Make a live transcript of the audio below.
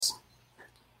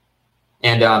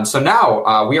And so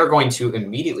now we are going to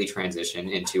immediately transition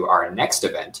into our next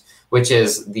event, which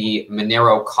is the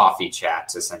Monero Coffee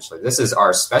Chats, essentially. This is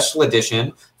our special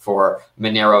edition for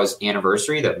Monero's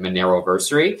anniversary, the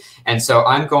Moneroversary. And so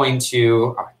I'm going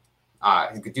to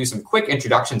do some quick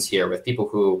introductions here with people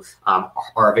who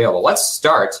are available. Let's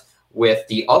start with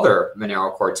the other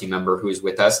Monero core team member who's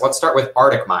with us. Let's start with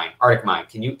ArcticMine. ArcticMine,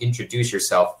 can you introduce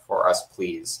yourself for us,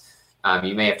 please?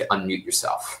 You may have to unmute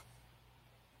yourself.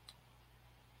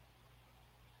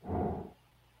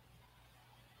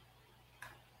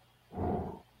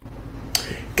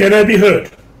 Can I be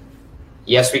heard?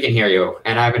 Yes, we can hear you.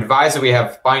 And I've advised that we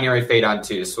have Binary Fate on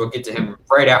too, so we'll get to him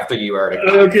right after you,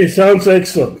 ArcticMine. Okay, sounds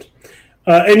excellent.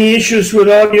 Any issues with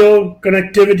audio,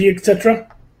 connectivity, etc.?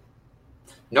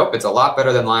 Nope, it's a lot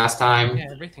better than last time. Yeah,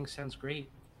 everything sounds great.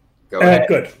 Go ahead.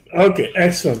 Good. Okay,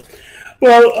 excellent.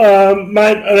 Well,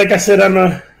 like I said,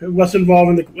 I was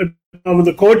involved with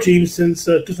the core team since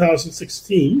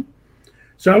 2016.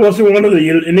 So I was one of the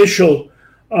initial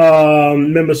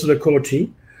members of the core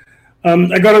team.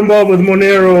 I got involved with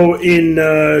Monero in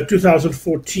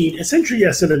 2014, essentially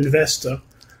as an investor,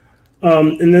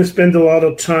 and then spent a lot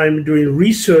of time doing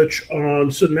research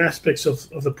on certain aspects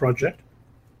of the project.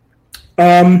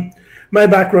 My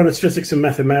background is physics and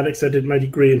mathematics. I did my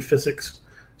degree in physics,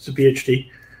 it's a PhD,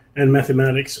 and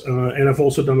mathematics, and I've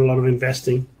also done a lot of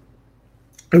investing.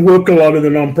 I work a lot in the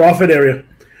nonprofit area.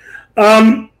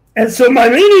 And so my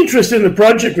main interest in the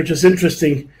project, which is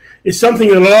interesting, is something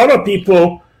that a lot of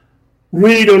people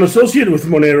really don't associate with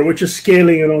Monero, which is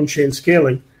scaling and on-chain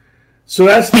scaling. So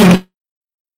that's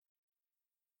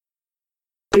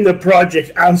in the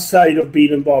project outside of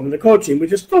being involved in the core team,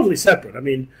 which is totally separate. I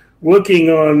mean, working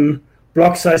on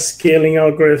block size scaling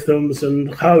algorithms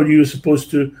and how you're supposed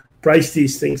to price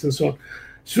these things and so on.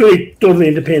 It's really totally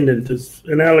independent. It's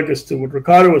analogous to what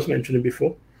Ricardo was mentioning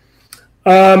before.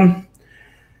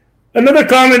 Another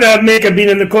comment I'd make, I've been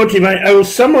in the core team, I will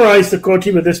summarize the core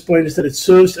team at this point, is that it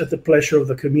serves at the pleasure of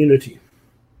the community,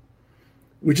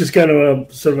 which is kind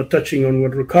of sort of touching on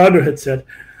what Ricardo had said.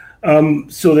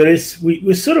 So there is,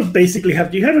 we sort of basically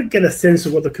have to get a sense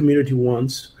of what the community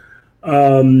wants,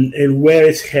 and where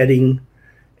it's heading,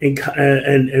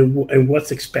 and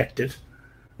what's expected.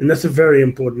 And that's a very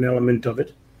important element of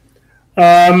it.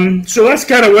 So that's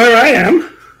kind of where I am.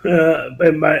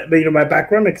 My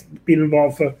background, I've been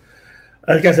involved for,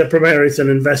 like I said, primarily as an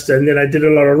investor, and then I did a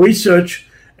lot of research,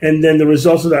 and then the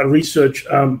results of that research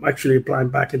actually applying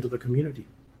back into the community.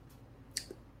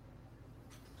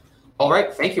 All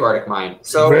right, thank you, ArcticMine.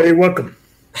 So you're very welcome.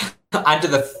 On to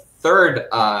the third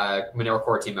Monero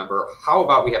core team member. How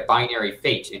about we have Binary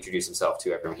Fate introduce himself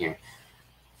to everyone here?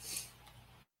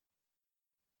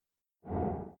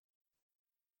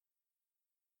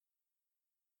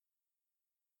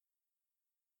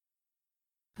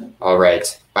 All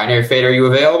right, Binary Fate, are you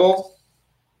available?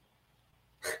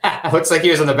 Looks like he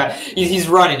was on the back. He's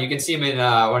running. You can see him in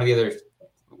one of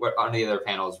the other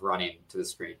panels running to the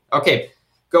screen. Okay,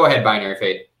 go ahead, Binary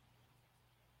Fate.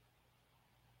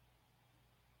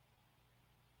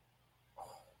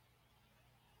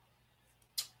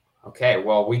 Okay,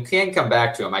 well, we can come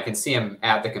back to him. I can see him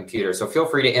at the computer, so feel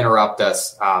free to interrupt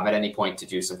us at any point to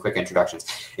do some quick introductions.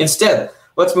 Instead,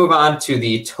 let's move on to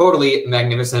the totally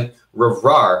magnificent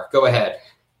Ravrar. Go ahead.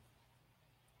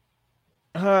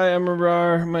 Hi, I'm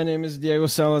Ravrar. My name is Diego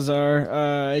Salazar.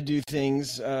 I do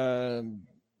things in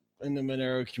the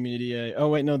Monero community. Oh,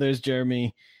 wait, no, there's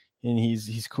Jeremy, and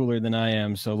he's cooler than I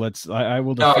am. So I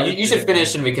will. No, you should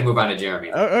finish, and we can move on to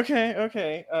Jeremy. Oh,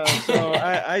 okay. So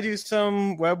I do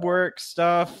some web work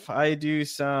stuff. I do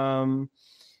some.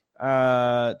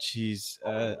 I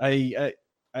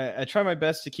try my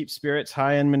best to keep spirits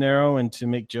high in Monero and to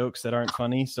make jokes that aren't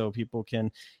funny so people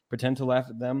can pretend to laugh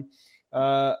at them.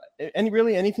 And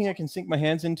really anything I can sink my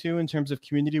hands into in terms of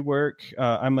community work.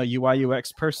 I'm a UI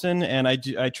UX person, and I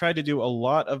try to do a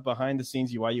lot of behind the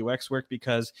scenes UI UX work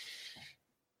because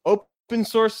open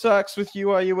source sucks with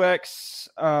UI UX.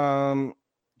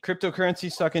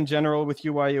 Cryptocurrency suck in general with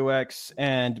UI UX,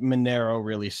 and Monero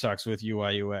really sucks with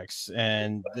UI UX,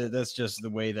 and that's just the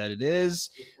way that it is.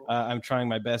 I'm trying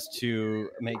my best to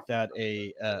make that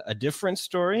a different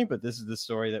story, but this is the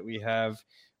story that we have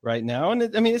right now. And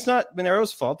it's not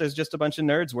Monero's fault. There's just a bunch of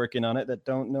nerds working on it that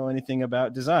don't know anything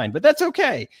about design, but that's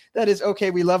okay. That is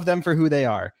okay. We love them for who they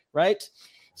are, right?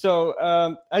 So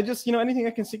I just, anything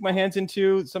I can stick my hands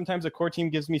into. Sometimes a core team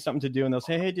gives me something to do, and they'll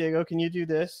say, "Hey, Diego, can you do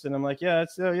this?" And I'm like, "Yeah,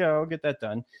 I'll get that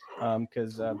done."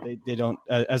 Because they don't,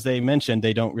 as they mentioned,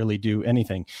 they don't really do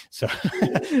anything. So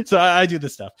so I do the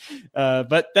stuff.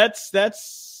 But that's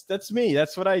that's me.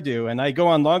 That's what I do. And I go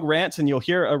on long rants, and you'll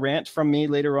hear a rant from me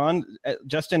later on.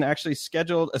 Justin actually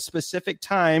scheduled a specific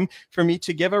time for me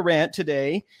to give a rant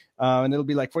today. And it'll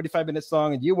be like 45 minutes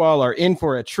long, and you all are in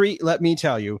for a treat, let me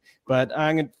tell you. But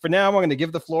for now, I'm going to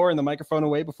give the floor and the microphone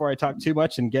away before I talk too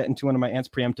much and get into one of my ants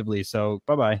preemptively. So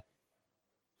bye-bye.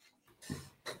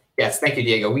 Yes, thank you,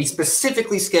 Diego. We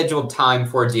specifically scheduled time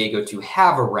for Diego to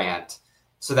have a rant,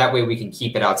 so that way we can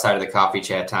keep it outside of the coffee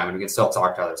chat time and we can still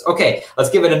talk to others. Okay, let's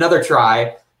give it another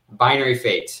try. Binary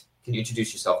Fate, can you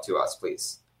introduce yourself to us,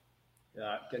 please?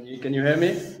 Yeah, can you hear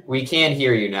me? We can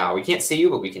hear you now. We can't see you,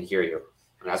 but we can hear you.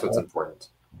 And that's what's important.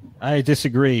 I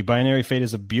disagree. Binary Fate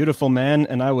is a beautiful man,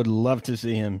 and I would love to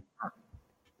see him.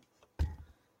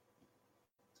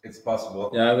 It's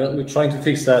possible. Yeah, we're trying to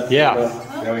fix that. Yeah.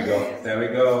 There we go. There we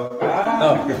go.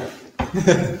 Oh.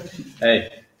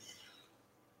 Hey,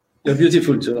 you're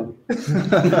beautiful too.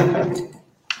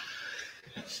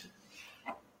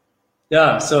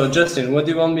 Yeah. So Justin, what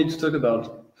do you want me to talk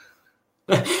about?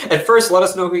 At first, let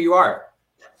us know who you are.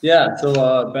 Yeah.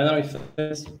 So Binary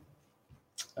Fate.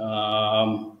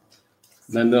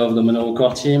 Member of the Monero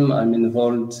core team. I'm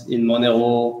involved in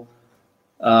Monero,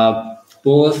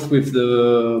 both with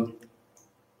the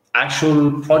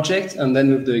actual project and then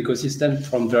with the ecosystem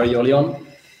from very early on,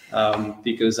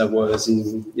 because I was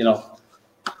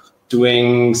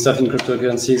doing stuff in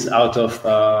cryptocurrencies out of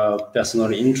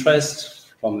personal interest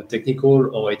from a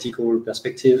technical or ethical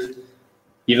perspective,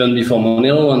 even before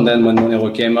Monero. And then when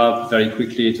Monero came up, very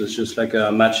quickly, it was just like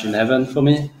a match in heaven for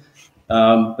me.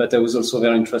 But I was also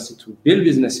very interested to build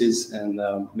businesses and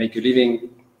make a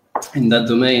living in that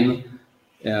domain.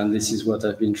 And this is what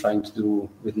I've been trying to do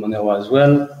with Monero as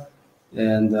well.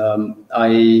 And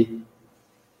I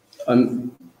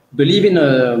believe in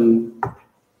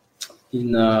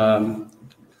a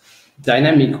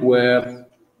dynamic where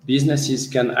businesses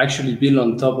can actually build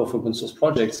on top of open source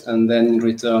projects and then in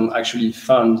return actually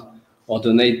fund or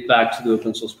donate back to the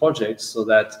open source projects, so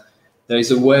that there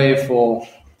is a way for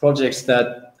projects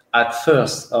that at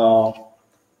first are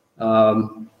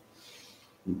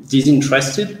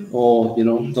disinterested or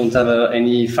don't have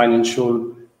any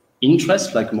financial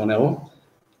interest like Monero,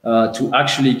 to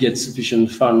actually get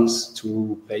sufficient funds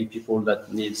to pay people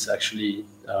that needs actually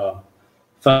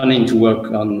funding to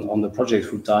work on the project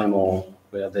full time, or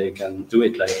where they can do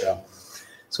it like that.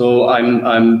 So I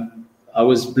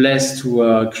was blessed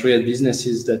to create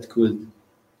businesses that could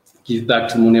give back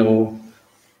to Monero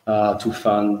to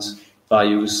fund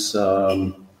various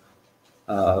foreign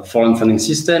funding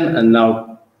system, and now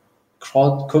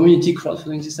community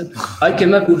crowdfunding system. I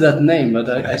came up with that name, but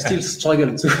I still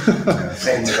struggle to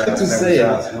to say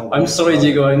it. I'm sorry,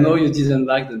 Diego. I know you didn't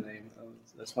like the name.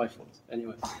 That's my fault.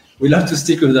 Anyway, we'll have to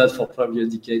stick with that for probably a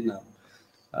decade now.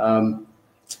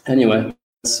 Anyway,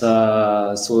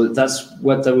 so that's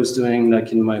what I was doing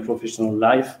like in my professional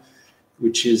life,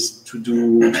 which is to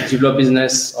develop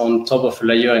business on top of a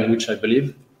layer in which I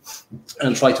believe,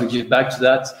 and try to give back to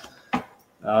that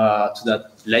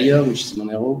layer, which is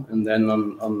Monero, and then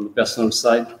on the personal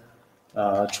side,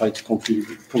 try to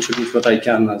contribute what I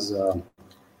can as a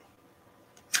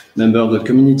member of the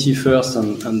community first,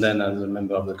 and then as a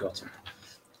member of the core team.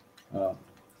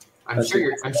 I'm sure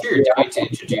you're going to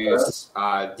introduce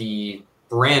the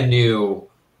brand new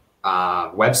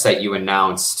website you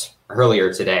announced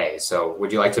earlier today. So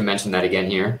would you like to mention that again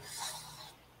here?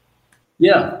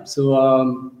 Yeah. So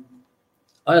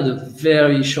I had a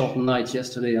very short night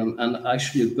yesterday, and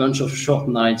actually a bunch of short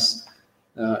nights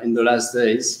in the last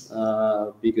days,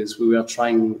 because we were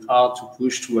trying hard to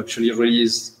push to actually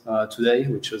release today,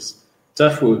 which was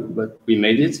tough, but we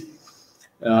made it.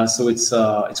 So it's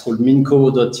called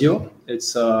Minco.io.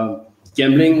 It's a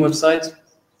gambling website.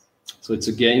 So it's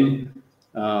a game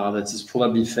that is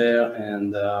probably fair,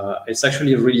 and it's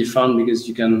actually really fun because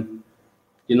you can,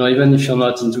 even if you're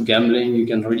not into gambling, you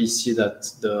can really see that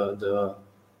the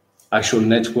actual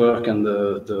network and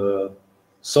the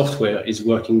software is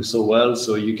working so well.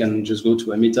 So you can just go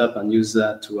to a meetup and use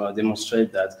that to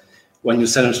demonstrate that when you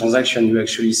send a transaction, you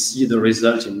actually see the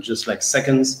result in just like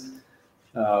seconds.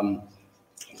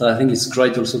 So I think it's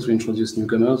great also to introduce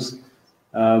newcomers.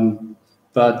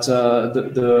 But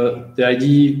the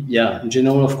idea, in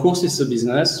general, of course, it's a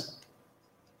business.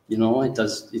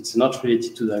 It's not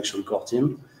related to the actual core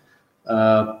team.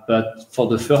 But for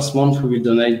the first month, we will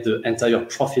donate the entire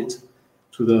profit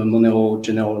to the Monero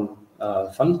General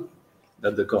Fund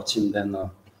that the core team then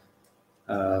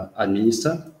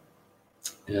administer.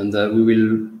 And we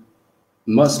will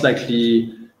most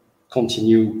likely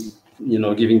continue,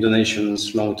 giving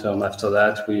donations long term after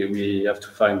that. We have to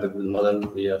find a good model.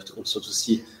 We have to also to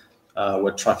see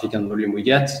what traffic and volume we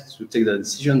get to take the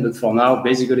decision. But for now,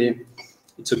 basically,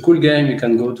 it's a cool game. You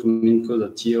can go to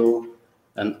minco.to,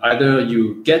 and either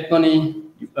you get money,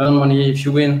 you earn money if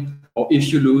you win, or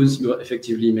if you lose, you are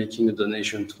effectively making a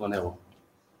donation to Monero.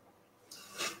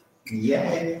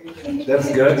 Yay!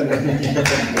 That's good.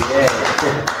 Yay.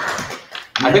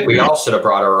 I think we all should have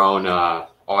brought our own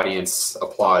audience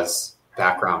applause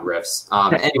background riffs.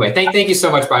 Anyway, thank you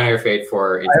so much, Binary Fate,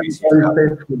 for introducing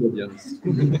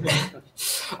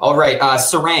yourself. All right,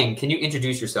 Sarang, can you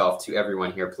introduce yourself to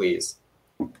everyone here, please?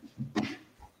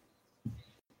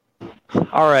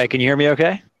 All right, can you hear me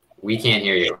okay? We can't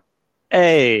hear you.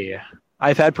 Hey,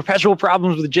 I've had perpetual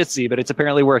problems with Jitsi, but it's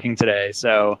apparently working today.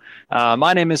 So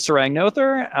my name is Sarang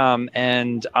Noether,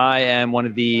 and I am one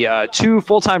of the 2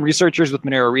 full-time researchers with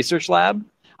Monero Research Lab.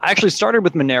 I actually started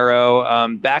with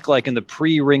Monero back like in the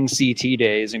pre-Ring CT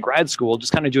days in grad school,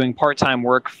 just kind of doing part-time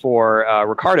work for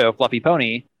Ricardo, Fluffy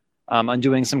Pony, on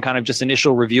doing some kind of just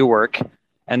initial review work,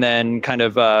 and then kind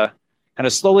of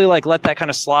slowly like let that kind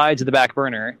of slide to the back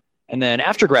burner. And then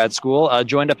after grad school,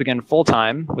 joined up again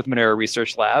full-time with Monero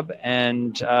Research Lab.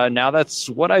 And now that's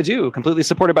what I do, completely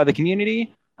supported by the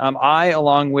community. I,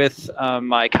 along with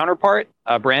my counterpart,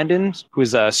 Brandon,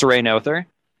 who's Sarang Noether,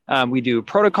 we do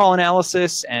protocol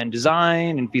analysis and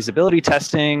design and feasibility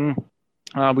testing.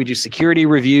 We do security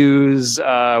reviews.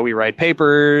 We write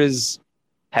papers,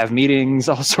 have meetings,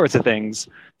 all sorts of things.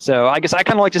 So I guess I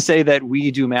kind of like to say that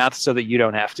we do math so that you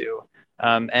don't have to.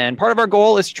 And part of our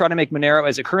goal is to try to make Monero,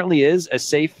 as it currently is, as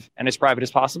safe and as private as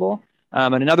possible.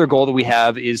 And another goal that we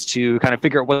have is to kind of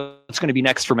figure out what's going to be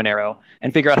next for Monero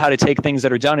and figure out how to take things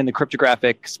that are done in the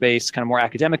cryptographic space kind of more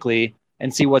academically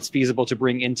and see what's feasible to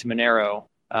bring into Monero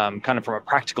kind of from a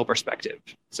practical perspective.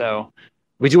 So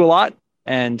we do a lot.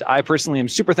 And I personally am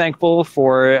super thankful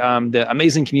for the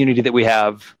amazing community that we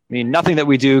have. I mean, nothing that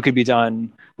we do could be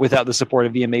done without the support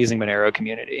of the amazing Monero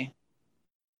community.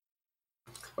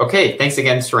 Okay, thanks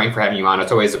again, Sarang, for having you on.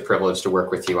 It's always a privilege to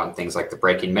work with you on things like the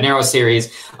Breaking Monero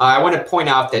series. I want to point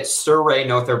out that Sarang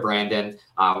Noether Brandon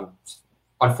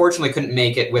unfortunately couldn't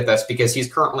make it with us because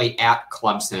he's currently at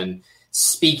Clemson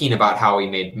speaking about how he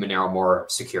made Monero more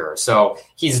secure. So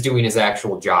he's doing his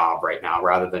actual job right now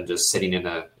rather than just sitting in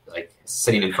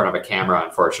front of a camera,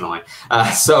 unfortunately.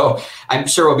 So I'm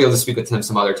sure we'll be able to speak with him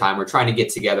some other time. We're trying to get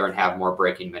together and have more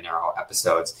Breaking Monero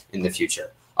episodes in the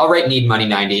future. All right, Need Money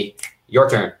 90. Your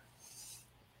turn.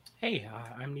 Hey,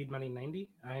 I'm Need Money 90.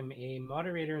 I'm a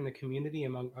moderator in the community,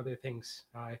 among other things.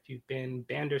 If you've been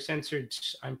banned or censored,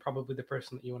 I'm probably the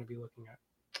person that you want to be looking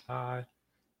at.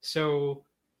 So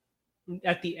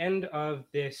at the end of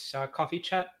this coffee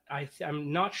chat,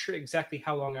 I'm not sure exactly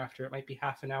how long after. It might be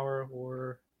half an hour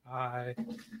or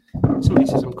somebody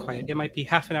says I'm quiet. It might be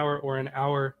half an hour or an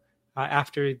hour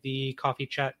after the coffee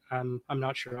chat. I'm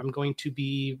not sure. I'm going to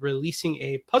be releasing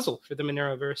a puzzle for the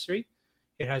Moneroversary.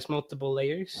 It has multiple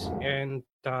layers, and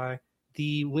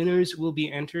the winners will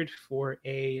be entered for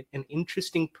an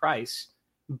interesting prize,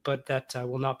 but that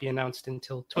will not be announced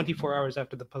until 24 hours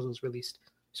after the puzzle is released.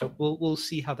 So we'll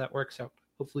see how that works out.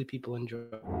 Hopefully people enjoy.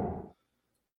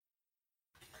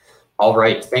 All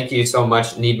right. Thank you so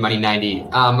much, Need Money 90.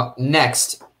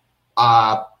 Next,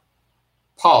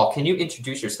 Paul, can you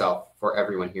introduce yourself for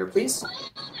everyone here, please?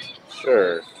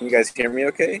 Sure. Can you guys hear me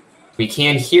okay? We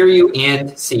can hear you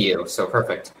and see you, so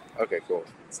perfect. Okay, cool.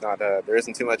 It's not, there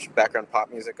isn't too much background pop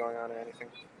music going on or anything?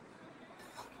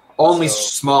 Only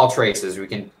small traces. We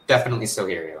can definitely still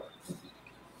hear you.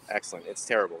 Excellent. It's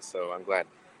terrible, so I'm glad.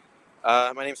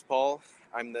 My name's Paul.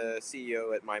 I'm the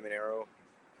CEO at MyMonero.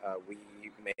 We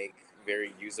make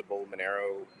very usable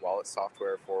Monero wallet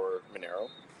software for Monero,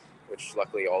 which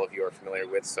luckily all of you are familiar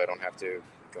with, so I don't have to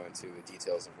go into the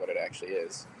details of what it actually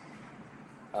is.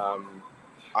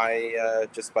 I,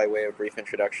 just by way of brief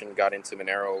introduction, got into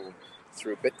Monero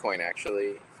through Bitcoin,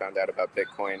 actually. Found out about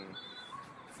Bitcoin,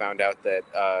 found out that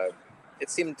it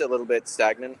seemed a little bit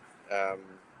stagnant.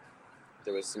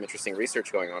 There was some interesting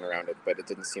research going on around it, but it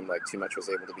didn't seem like too much was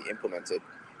able to be implemented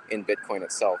in Bitcoin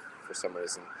itself for some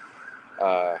reason.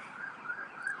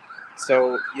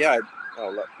 So, yeah,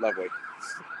 lovely.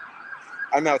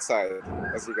 I'm outside,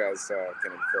 as you guys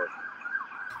can infer.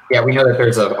 Yeah, we know that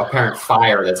there's an apparent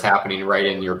fire that's happening right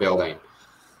in your building.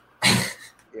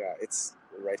 Yeah, it's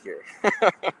right here.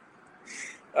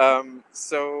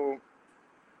 So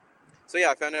yeah,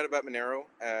 I found out about Monero.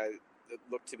 It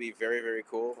looked to be very, very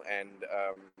cool, and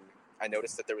I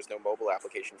noticed that there was no mobile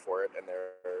application for it, and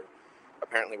there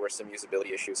apparently were some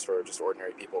usability issues for just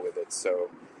ordinary people with it.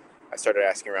 So I started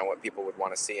asking around what people would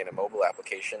want to see in a mobile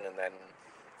application, and then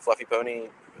Fluffy Pony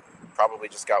probably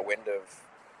just got wind of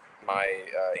my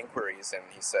inquiries, and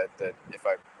he said that if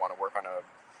I want to work on a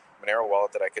Monero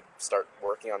wallet, that I could start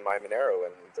working on my Monero,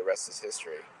 and the rest is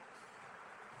history.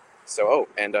 So,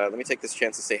 let me take this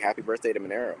chance to say happy birthday to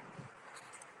Monero.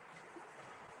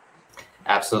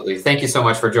 Absolutely. Thank you so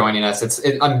much for joining us.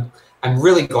 I'm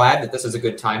really glad that this is a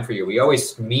good time for you. We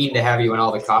always mean to have you in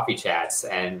all the coffee chats,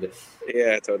 and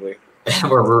yeah, totally.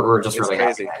 we're just it's really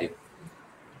crazy. happy to have you.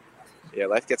 Yeah,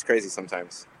 life gets crazy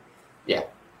sometimes. Yeah.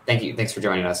 Thank you. Thanks for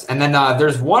joining us. And then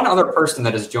there's one other person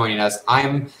that is joining us.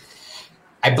 I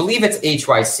believe it's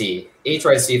HYC.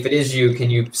 HYC, if it is you, can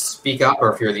you speak up?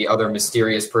 Or if you're the other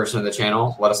mysterious person of the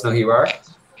channel, let us know who you are.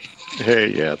 Hey,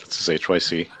 yeah, this is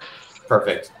HYC.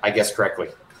 Perfect. I guessed correctly.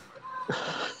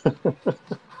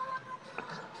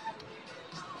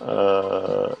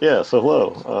 Yeah, so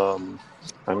hello.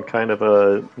 I'm kind of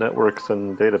a networks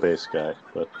and database guy,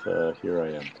 but here I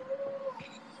am.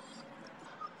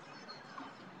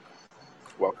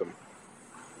 Welcome.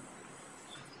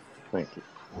 Thank you.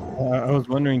 I was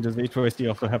wondering, does HYC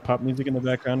also have pop music in the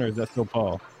background, or is that still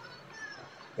Paul?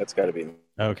 That's got to be.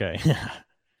 Okay.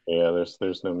 Yeah,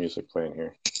 there's no music playing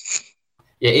here.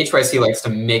 Yeah, HYC likes to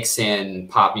mix in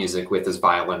pop music with his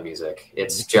violin music.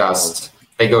 It's just,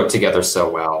 they go together so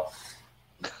well.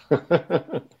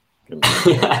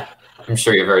 I'm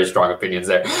sure you have very strong opinions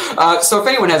there. So if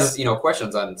anyone has,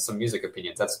 questions on some music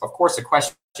opinions, that's of course a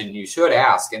question you should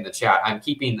ask in the chat. I'm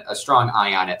keeping a strong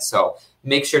eye on it, so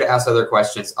make sure to ask other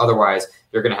questions. Otherwise,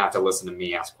 you're going to have to listen to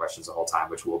me ask questions the whole time,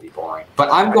 which will be boring.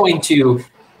 But I'm going to.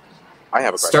 I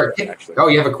have a question. Actually. Oh,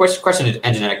 you have a question,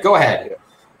 Endogenic. Go ahead. Yeah.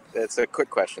 It's a quick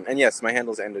question, and yes, my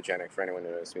handle is Endogenic for anyone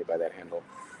who knows me by that handle.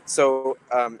 So,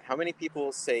 how many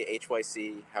people say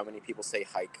HYC? How many people say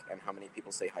hike? And how many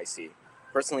people say high C?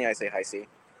 Personally, I say high C.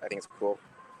 I think it's cool.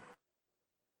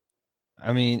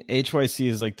 I mean, HYC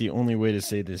is like the only way to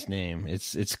say this name.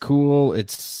 It's cool.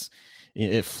 It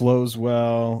flows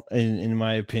well, in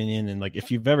my opinion. And like,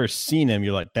 if you've ever seen him,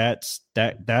 you're like,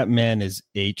 that man is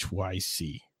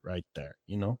HYC right there.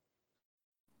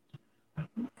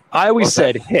 I always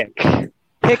said hick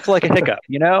like a hiccup.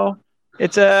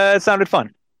 It sounded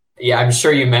fun. Yeah, I'm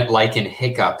sure you meant like in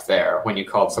hiccup there when you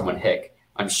called someone hick.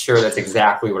 I'm sure that's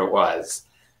exactly what it was.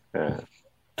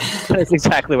 That's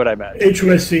exactly what I meant.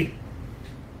 HYC.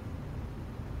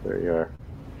 There you are.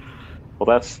 Well,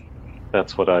 that's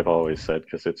what I've always said,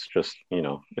 because it's just,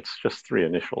 it's just three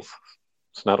initials.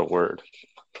 It's not a word.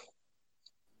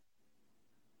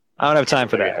 I don't have time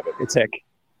for that. It's hick.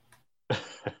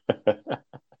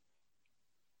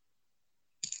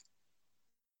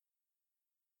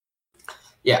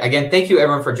 Yeah, again, thank you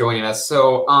everyone for joining us.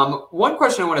 So one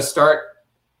question I want to start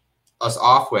us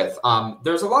off with,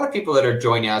 there's a lot of people that are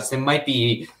joining us. They might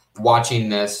be watching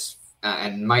this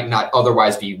and might not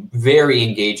otherwise be very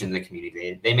engaged in the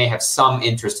community. They may have some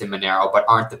interest in Monero, but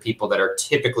aren't the people that are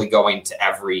typically going to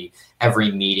every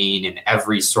meeting and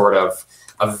every sort of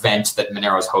event that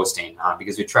Monero is hosting,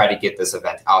 because we try to get this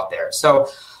event out there. So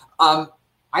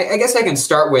I guess I can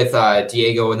start with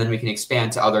Diego, and then we can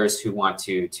expand to others who want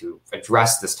to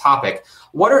address this topic.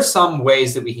 What are some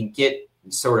ways that we can get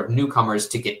sort of newcomers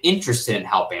to get interested in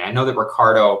helping? I know that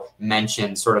Ricardo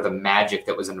mentioned sort of the magic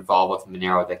that was involved with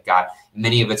Monero that got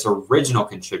many of its original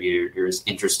contributors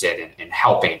interested in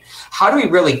helping. How do we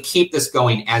really keep this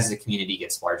going as the community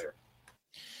gets larger?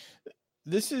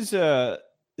 This is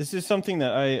something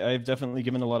that I've definitely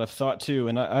given a lot of thought to,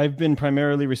 and I've been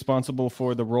primarily responsible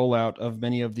for the rollout of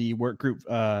many of the work group.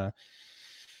 What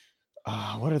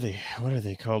are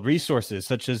they called? Resources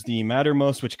such as the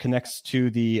Mattermost, which connects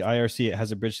to the IRC. It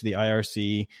has a bridge to the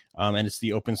IRC, and it's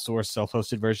the open source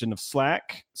self-hosted version of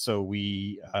Slack. So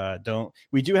we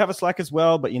do have a Slack as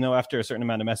well, but after a certain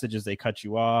amount of messages, they cut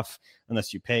you off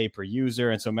unless you pay per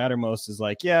user. And so Mattermost is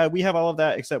like, yeah, we have all of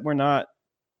that, except we're not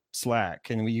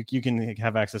Slack, and you can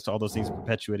have access to all those things in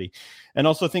perpetuity. And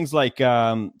also things like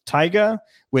Taiga,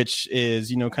 which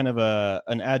is kind of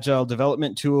an agile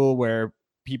development tool where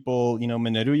people,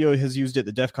 Monerujo has used it,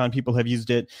 the DEF CON people have used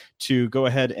it to go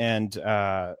ahead and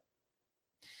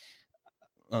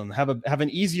have an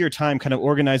easier time kind of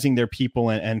organizing their people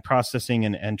and processing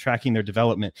and tracking their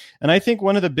development. And I think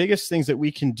one of the biggest things that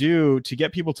we can do to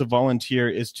get people to volunteer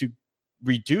is to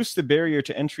reduce the barrier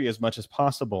to entry as much as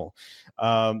possible,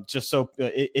 just so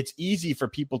it's easy for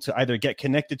people to either get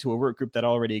connected to a work group that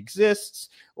already exists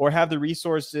or have the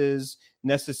resources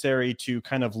necessary to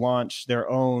kind of launch their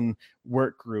own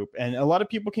work group. And a lot of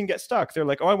people can get stuck. They're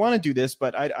like, oh, I want to do this,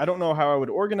 but I don't know how I would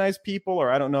organize people, or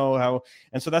I don't know how.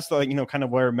 And so that's the, you know, kind of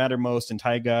where Mattermost and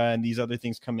Taiga and these other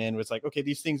things come in. Where it's like, okay,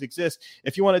 these things exist.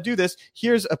 If you want to do this,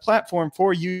 here's a platform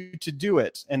for you to do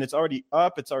it. And it's already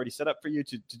up. It's already set up for you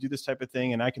to do this type of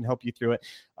thing. And I can help you through it.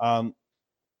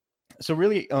 So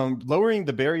really lowering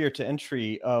the barrier to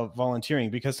entry of volunteering,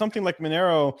 because something like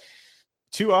Monero,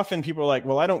 too often people are like,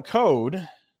 well, I don't code,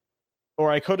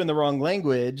 or I code in the wrong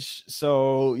language,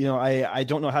 so, you know, I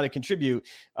don't know how to contribute.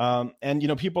 And, you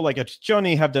know, people like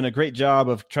Accioni have done a great job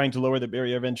of trying to lower the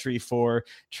barrier of entry for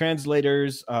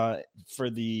translators, for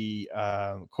the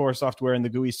core software and the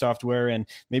GUI software, and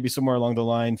maybe somewhere along the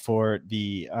line for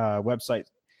the website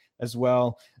as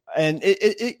well. And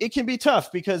it can be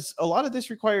tough, because a lot of this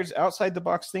requires outside the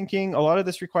box thinking. A lot of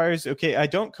this requires, okay, I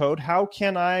don't code. How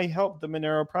can I help the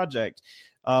Monero project?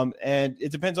 And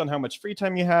it depends on how much free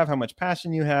time you have, how much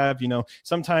passion you have. You know,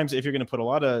 sometimes if you're going to put a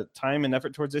lot of time and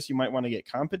effort towards this, you might want to get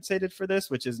compensated for this,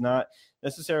 which is not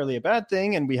necessarily a bad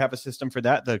thing. And we have a system for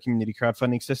that, the community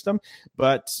crowdfunding system.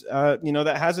 But, you know,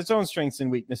 that has its own strengths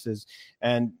and weaknesses.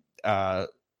 And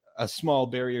a small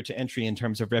barrier to entry in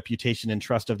terms of reputation and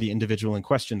trust of the individual in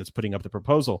question that's putting up the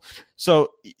proposal.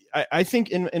 So I think,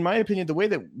 in my opinion, the way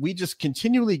that we just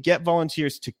continually get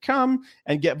volunteers to come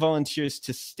and get volunteers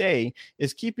to stay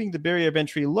is keeping the barrier of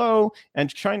entry low and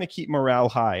trying to keep morale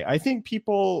high. I think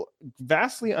people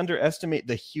vastly underestimate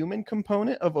the human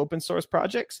component of open source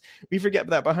projects. We forget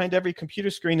that behind every computer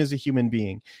screen is a human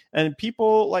being, and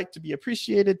people like to be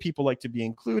appreciated. People like to be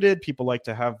included. People like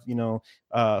to have, you know,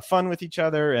 fun with each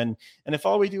other. And if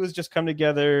all we do is just come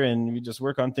together and we just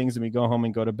work on things and we go home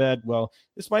and go to bed, well,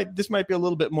 this might be a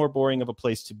little bit more boring of a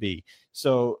place to be.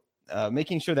 So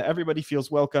making sure that everybody feels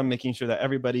welcome, making sure that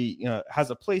everybody, you know, has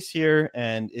a place here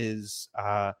and is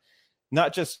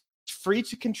not just free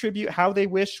to contribute how they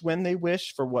wish, when they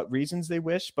wish, for what reasons they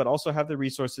wish, but also have the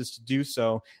resources to do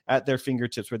so at their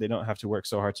fingertips, where they don't have to work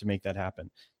so hard to make that happen.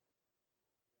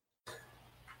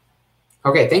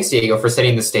 Okay, thanks, Diego, for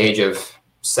setting the stage of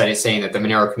saying that the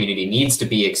Monero community needs to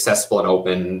be accessible and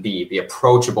open, be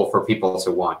approachable for people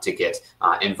to want to get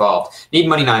involved. Need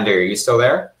Money 90, are you still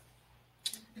there?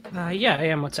 Yeah, I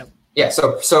am. What's up? Yeah,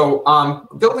 so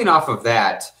building off of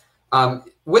that,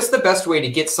 what's the best way to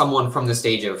get someone from the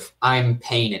stage of I'm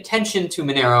paying attention to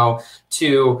Monero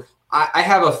to I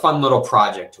have a fun little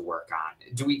project to work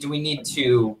on? Do we need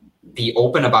to be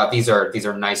open about these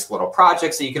are nice little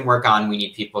projects that you can work on? We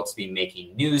need people to be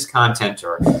making news content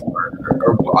or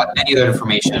any other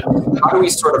information. How do we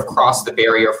sort of cross the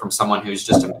barrier from someone who's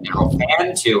just a Monero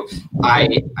fan to I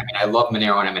mean I love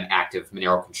Monero and I'm an active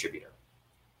Monero contributor?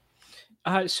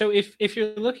 So if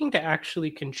you're looking to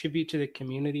actually contribute to the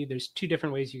community, there's two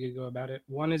different ways you could go about it.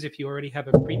 One is if you already have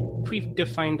a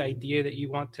predefined idea that you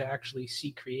want to actually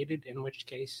see created, in which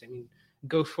case, I mean,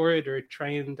 go for it, or try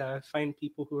and find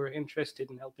people who are interested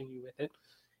in helping you with it.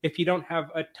 If you don't have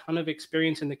a ton of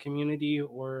experience in the community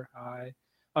or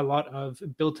a lot of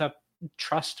built up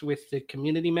trust with the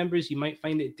community members, you might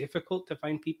find it difficult to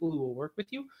find people who will work with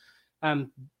you.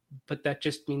 But that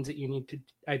just means that you need to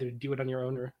either do it on your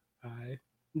own or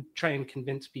try and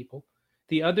convince people.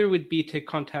 The other would be to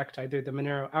contact either the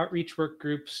Monero outreach work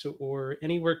groups or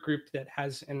any work group that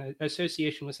has an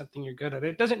association with something you're good at.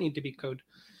 It doesn't need to be code.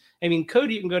 I mean, code,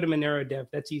 you can go to Monero Dev,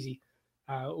 that's easy,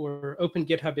 or open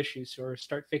GitHub issues or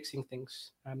start fixing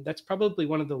things. That's probably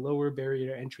one of the lower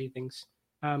barrier to entry things.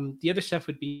 The other stuff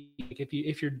would be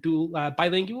if you're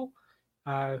bilingual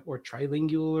or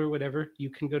trilingual or whatever,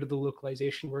 you can go to the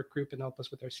localization work group and help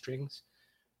us with our strings.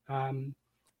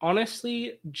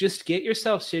 Honestly, just get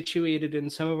yourself situated in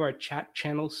some of our chat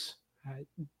channels.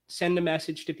 Send a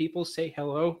message to people, say,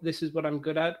 hello, this is what I'm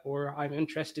good at, or I'm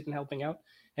interested in helping out.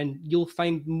 And you'll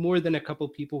find more than a couple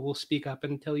people will speak up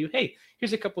and tell you, hey,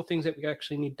 here's a couple things that we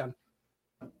actually need done.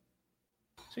 So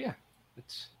yeah,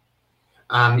 it's...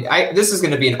 this is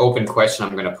going to be an open question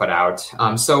I'm going to put out.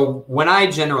 So when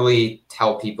I generally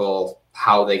tell people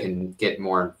how they can get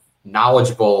more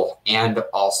knowledgeable and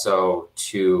also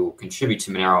to contribute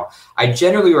to Monero, I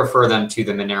generally refer them to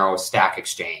the Monero Stack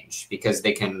Exchange, because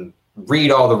they can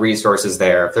read all the resources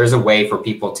there. If there's a way for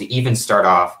people to even start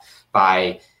off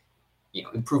by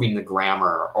improving the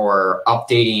grammar or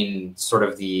updating sort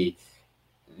of the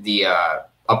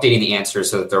updating the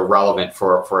answers so that they're relevant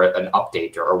for an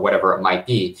update or whatever it might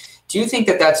be. Do you think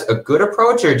that that's a good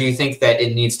approach, or do you think that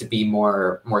it needs to be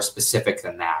more specific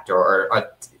than that, or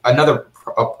another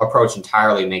approach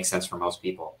entirely makes sense for most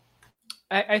people?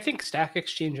 I think Stack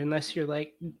Exchange, unless you're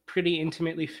like pretty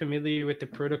intimately familiar with the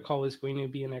protocol, is going to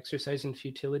be an exercise in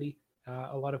futility.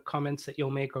 A lot of comments that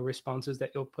you'll make or responses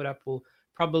that you'll put up will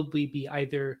probably be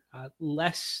either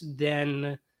less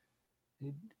than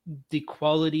the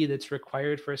quality that's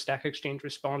required for a Stack Exchange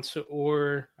response,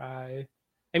 or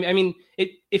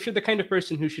if you're the kind of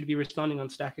person who should be responding on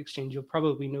Stack Exchange, you'll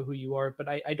probably know who you are, but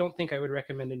I don't think I would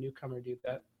recommend a newcomer do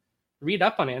that. Read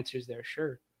up on answers there,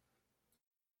 sure.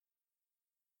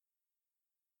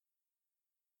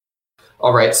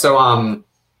 All right, so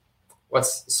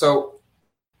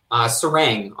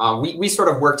Sarang, we sort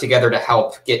of work together to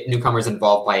help get newcomers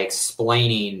involved by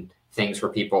explaining things for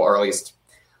people, or at least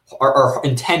our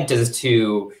intent is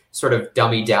to sort of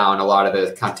dummy down a lot of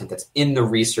the content that's in the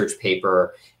research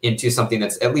paper into something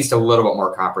that's at least a little bit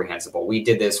more comprehensible. We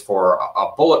did this for a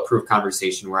bulletproof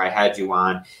conversation where I had you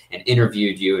on and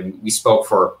interviewed you, and we spoke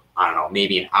for, I don't know,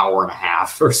 maybe an hour and a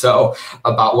half or so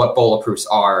about what bulletproofs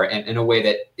are, and in a way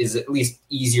that is at least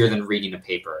easier than reading a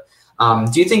paper.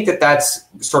 Do you think that that's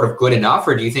sort of good enough,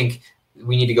 or do you think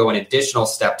we need to go an additional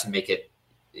step to make it,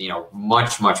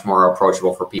 much, much more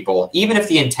approachable for people, even if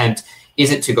the intent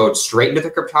isn't to go straight into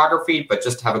the cryptography, but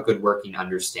just to have a good working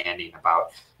understanding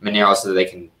about Monero so that they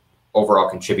can overall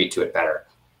contribute to it better?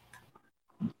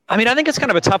 I mean, I think it's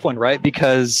kind of a tough one, right?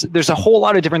 Because there's a whole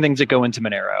lot of different things that go into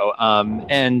Monero.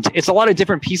 And it's a lot of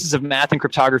different pieces of math and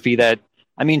cryptography that,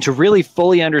 I mean, to really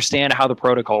fully understand how the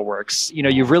protocol works,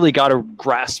 you've really got to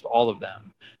grasp all of them.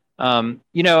 And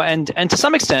to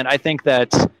some extent, I think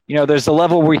that, there's a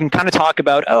level where we can kind of talk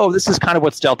about, oh, this is kind of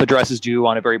what stealth addresses do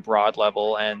on a very broad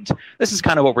level, and this is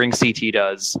kind of what ring CT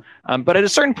does. But at a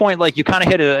certain point, like you kind of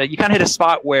hit a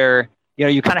spot where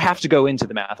you kind of have to go into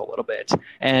the math a little bit.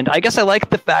 And I guess I like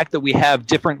the fact that we have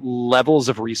different levels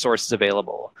of resources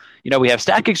available. We have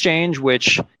Stack Exchange,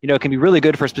 which, can be really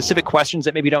good for specific questions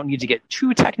that maybe don't need to get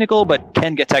too technical, but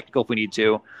can get technical if we need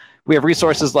to. We have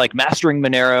resources like Mastering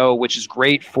Monero, which is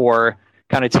great for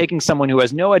kind of taking someone who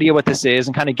has no idea what this is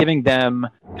and kind of giving them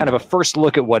kind of a first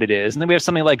look at what it is. And then we have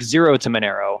something like Zero to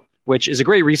Monero, which is a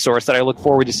great resource that I look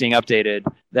forward to seeing updated,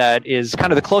 that is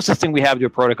kind of the closest thing we have to a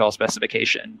protocol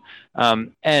specification.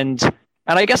 And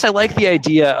I guess I like the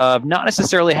idea of not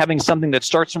necessarily having something that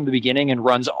starts from the beginning and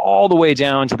runs all the way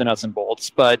down to the nuts and bolts,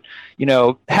 but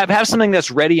have something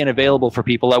that's ready and available for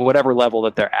people at whatever level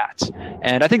that they're at.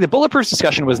 And I think the bulletproof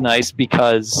discussion was nice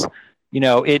because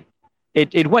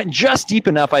it went just deep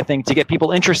enough, I think, to get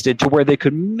people interested to where they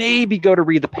could maybe go to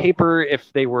read the paper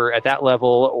if they were at that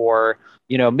level, or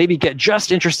maybe get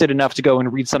just interested enough to go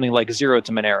and read something like Zero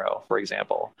to Monero, for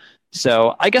example.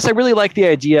 So I guess I really like the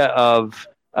idea of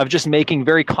just making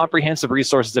very comprehensive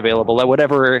resources available at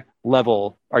whatever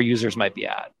level our users might be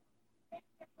at.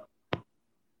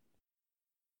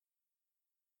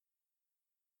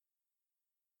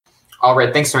 All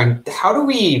right, thanks, Ryan.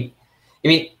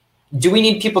 Do we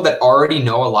need people that already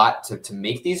know a lot to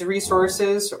make these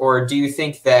resources, or do you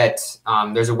think that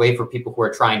there's a way for people who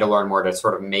are trying to learn more to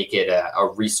sort of make it a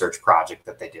research project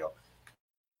that they do?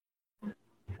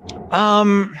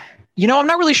 I'm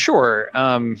not really sure.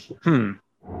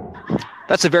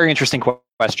 That's a very interesting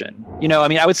question.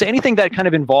 I would say anything that kind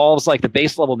of involves like the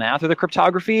base level math or the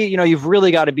cryptography, you've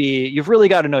really got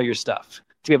to know your stuff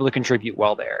to be able to contribute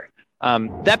well there.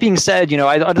 That being said,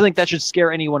 I don't think that should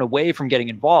scare anyone away from getting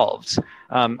involved.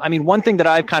 One thing that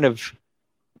I've kind of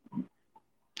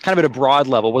at a broad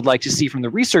level would like to see from the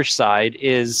research side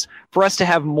is for us to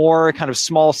have more kind of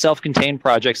small self-contained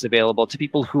projects available to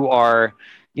people who are,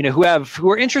 who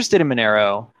are interested in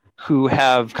Monero, who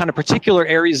have kind of particular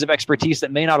areas of expertise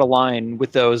that may not align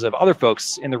with those of other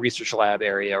folks in the research lab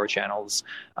area or channels,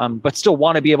 but still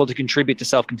want to be able to contribute to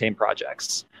self-contained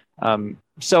projects.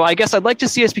 So I guess I'd like to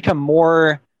see us become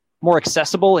more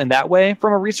accessible in that way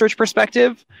from a research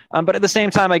perspective. But at the same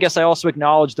time, I guess I also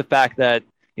acknowledge the fact that,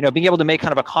 being able to make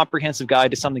kind of a comprehensive guide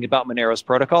to something about Monero's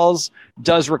protocols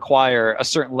does require a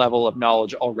certain level of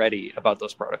knowledge already about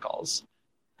those protocols.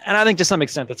 And I think to some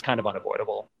extent that's kind of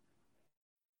unavoidable.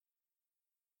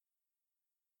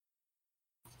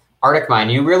 Arctic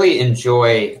Mine, you really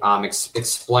enjoy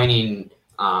explaining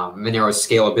Monero's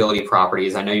scalability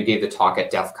properties. I know you gave the talk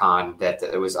at DEF CON that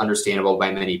it was understandable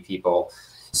by many people.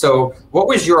 So what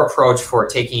was your approach for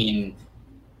taking,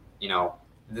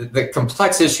 the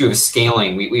complex issue of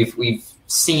scaling? We've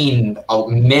seen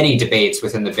many debates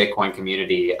within the Bitcoin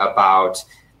community about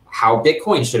how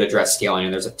Bitcoin should address scaling,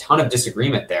 and there's a ton of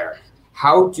disagreement there.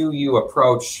 How do you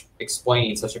approach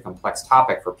explaining such a complex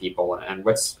topic for people, and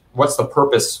what's the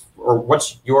purpose, or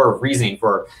what's your reasoning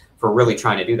for really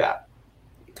trying to do that?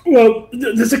 Well,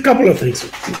 there's a couple of things.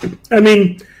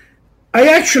 I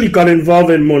actually got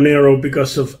involved in Monero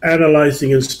because of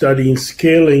analyzing and studying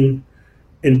scaling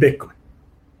in Bitcoin.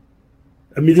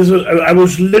 I mean, I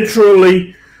was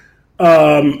literally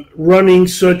running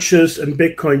searches in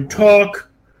Bitcoin Talk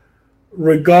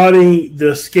regarding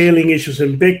the scaling issues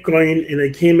in Bitcoin, and I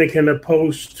came making a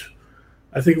post,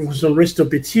 I think it was on Risto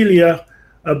Pitilia,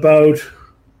 about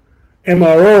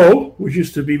MRO, which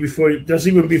used to be before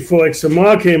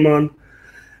XMR came on,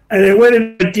 and I went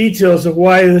into details of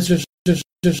why this is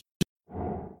just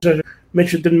didn't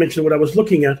mention what I was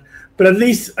looking at, but at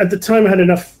least at the time I had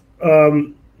enough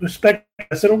respect.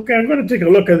 I said, okay, I'm going to take a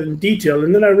look at it in detail,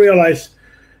 and then I realized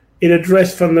it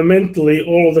addressed fundamentally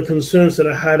all of the concerns that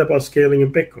I had about scaling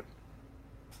in Bitcoin.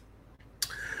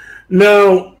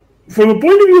 Now, from a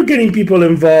point of view of getting people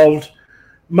involved,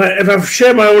 if I've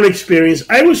shared my own experience,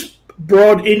 I was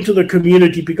brought into the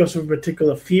community because of a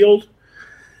particular field,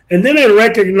 and then I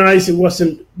recognized it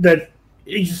wasn't that.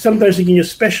 Sometimes you can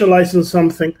just specialize in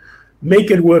something,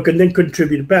 make it work, and then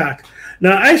contribute back.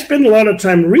 Now, I spend a lot of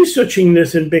time researching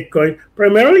this in Bitcoin,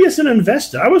 primarily as an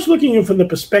investor. I was looking at it from the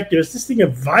perspective, is this thing a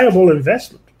viable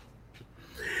investment?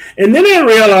 And then I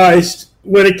realized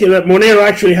when it came that Monero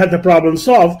actually had the problem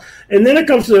solved. And then it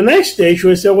comes to the next stage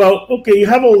where I say, well, okay, you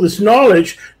have all this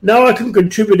knowledge. Now I can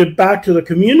contribute it back to the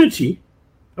community.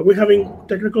 Are we having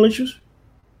technical issues?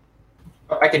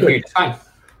 I can hear you fine.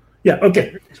 Yeah,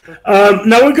 okay.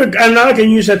 Now I can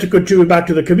use that to contribute back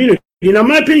to the community. You know, in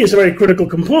my opinion, it's a very critical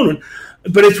component,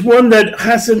 but it's one that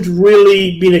hasn't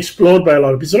really been explored by a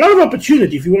lot of people. It's a lot of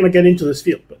opportunity if you want to get into this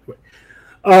field, by the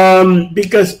way,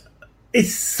 because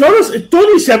it's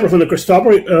totally separate from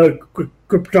the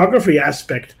cryptography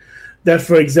aspect that,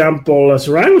 for example,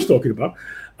 Sarang was talking about.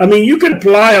 I mean, you can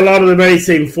apply a lot of the very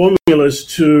same formulas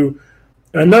to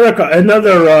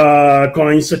another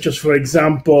coin, such as, for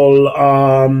example,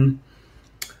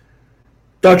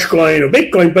 Dogecoin or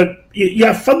Bitcoin, but you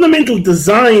have fundamental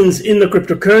designs in the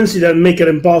cryptocurrency that make it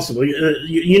impossible.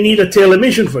 You need a tail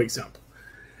emission, for example.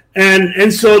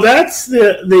 And so that's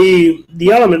the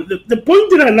element. The point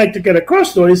that I'd like to get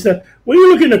across, though, is that when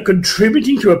you're looking at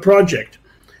contributing to a project,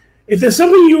 if there's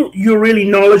something you're really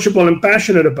knowledgeable and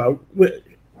passionate about,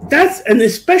 and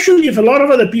especially if a lot of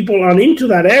other people aren't into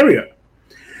that area,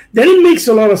 then it makes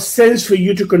a lot of sense for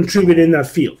you to contribute in that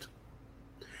field.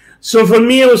 So for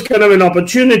me, it was kind of an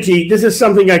opportunity. This is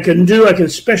something I can do, I can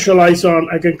specialize on,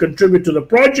 I can contribute to the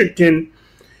project in.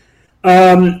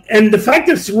 And the fact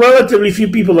that relatively few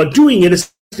people are doing it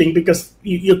is interesting because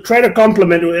you try to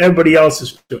complement what everybody else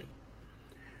is doing.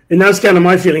 And that's kind of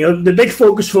my feeling. The big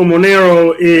focus for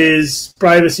Monero is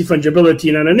privacy, fungibility,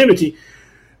 and anonymity.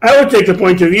 I would take the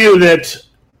point of view that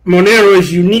Monero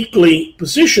is uniquely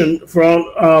positioned for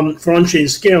on-chain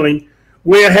scaling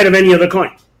way ahead of any other coin.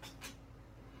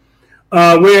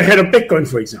 Way ahead of Bitcoin,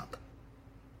 for example.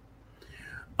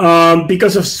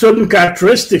 Because of certain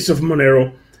characteristics of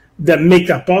Monero that make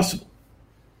that possible.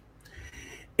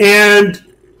 And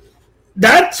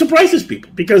that surprises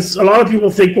people because a lot of people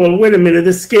think, well, wait a minute,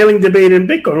 the scaling debate in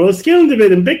Bitcoin. Well, the scaling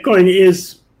debate in Bitcoin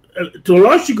is to a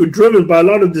large degree driven by a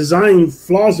lot of design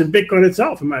flaws in Bitcoin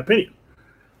itself, in my opinion,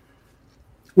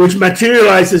 which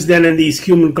materializes then in these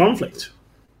human conflicts,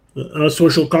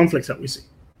 social conflicts that we see.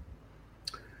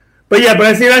 But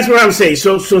I think that's what I'm saying.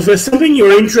 So if there's something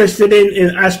you're interested in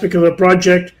an aspect of a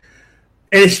project,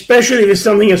 and especially if it's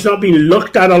something that's not being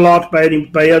looked at a lot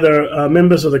by other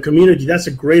members of the community, that's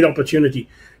a great opportunity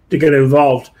to get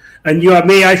involved. And you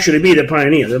may actually be the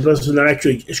pioneer, the person that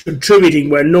actually is contributing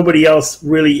where nobody else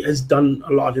really has done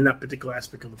a lot in that particular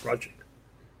aspect of the project.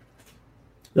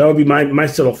 That would be my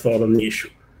sort of thought on the issue.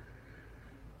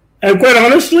 And quite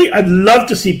honestly, I'd love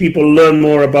to see people learn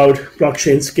more about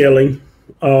blockchain scaling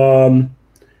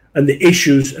and the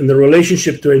issues and the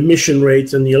relationship to emission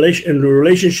rates and the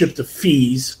relationship to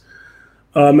fees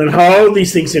and how all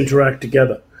these things interact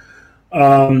together.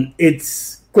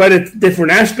 It's quite a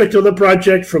different aspect of the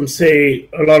project from, say,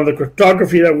 a lot of the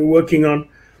cryptography that we're working on.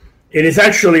 It is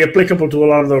actually applicable to a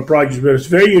lot of the projects, but it's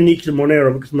very unique to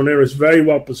Monero because Monero is very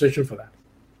well positioned for that.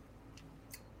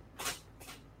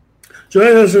 So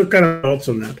those are kind of thoughts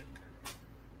on that.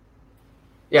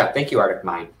 Yeah, thank you, Arctic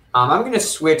Mind. I'm going to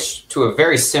switch to a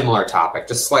very similar topic,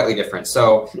 just slightly different.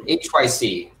 So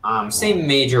HYC, same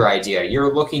major idea.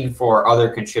 You're looking for other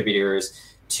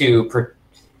contributors to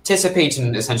participate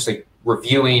in essentially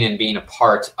reviewing and being a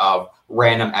part of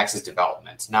RandomX's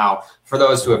development. Now, for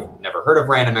those who have never heard of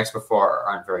RandomX before or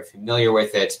aren't very familiar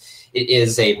with it, it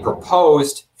is a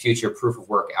proposed future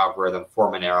proof-of-work algorithm for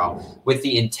Monero with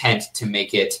the intent to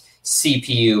make it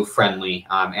CPU friendly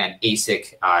and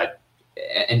ASIC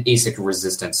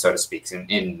resistant, so to speak,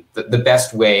 in the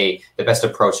best way, the best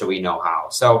approach that we know how.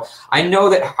 So I know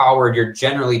that, Howard, you're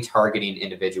generally targeting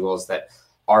individuals that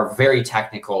are very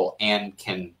technical and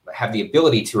can have the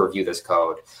ability to review this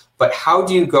code. But how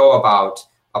do you go about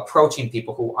approaching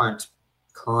people who aren't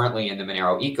currently in the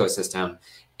Monero ecosystem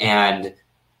and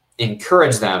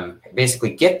encourage them,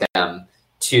 basically get them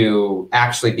to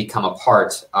actually become a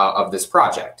part of this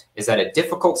project? Is that a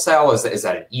difficult sell? Is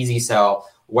that an easy sell?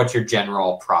 What's your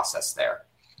general process there?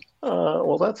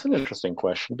 Well, that's an interesting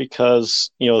question because,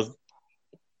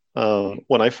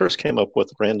 when I first came up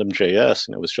with Random.js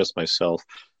and it was just myself,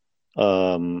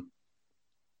 currently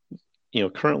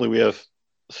we have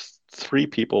 3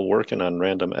 people working on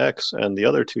RandomX, and the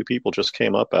other 2 people just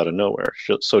came up out of nowhere.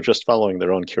 So just following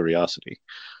their own curiosity.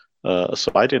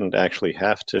 So I didn't actually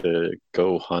have to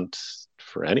go hunt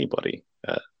for anybody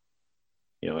at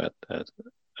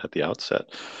the outset.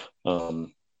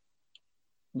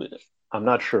 I'm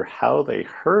not sure how they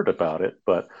heard about it,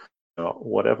 but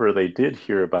whatever they did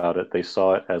hear about it, they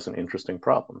saw it as an interesting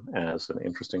problem, as an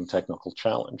interesting technical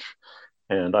challenge.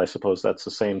 And I suppose that's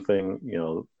the same thing,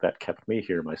 that kept me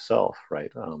here myself,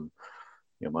 right?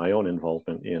 My own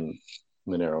involvement in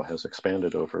Monero has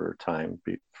expanded over time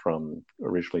from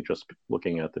originally just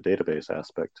looking at the database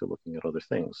aspect to looking at other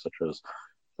things, such as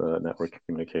the network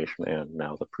communication and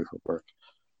now the proof of work.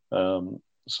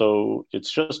 So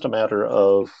it's just a matter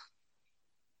of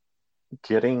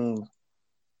getting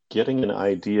an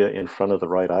idea in front of the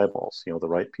right eyeballs, the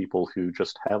right people who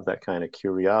just have that kind of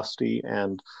curiosity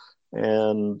and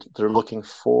they're looking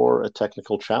for a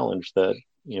technical challenge that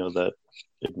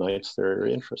ignites their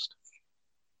interest.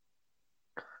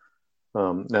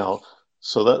 So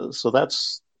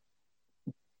that's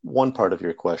one part of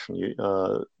your question.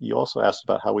 You also asked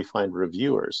about how we find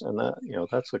reviewers, and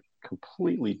that's a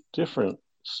completely different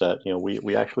set.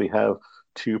 We actually have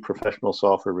 2 professional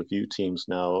software review teams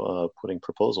now putting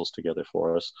proposals together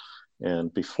for us.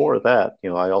 And before that,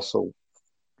 I also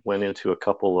went into a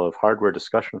couple of hardware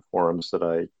discussion forums that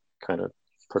I kind of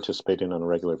participate in on a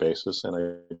regular basis, and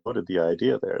I noted the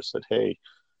idea there. Said, hey,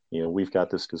 we've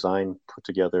got this design put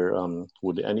together.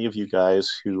 Would any of you guys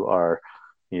who are,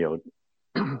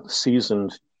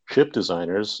 seasoned chip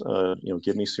designers,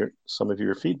 give me some of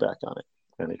your feedback on it?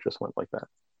 And it just went like that.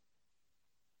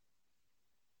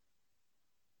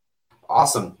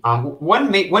 Awesome.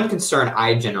 One concern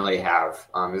I generally have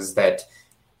is that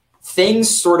things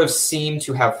sort of seem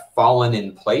to have fallen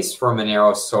in place for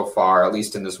Monero so far, at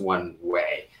least in this one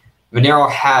way. Monero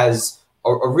has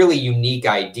a really unique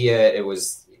idea. It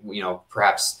was,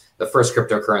 perhaps the first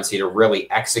cryptocurrency to really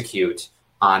execute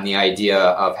on the idea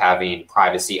of having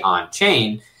privacy on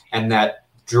chain, and that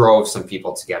drove some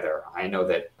people together. I know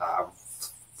that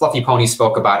Fluffy Pony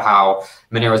spoke about how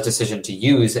Monero's decision to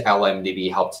use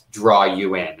LMDB helped draw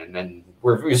you in, and then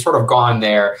we've sort of gone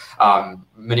there.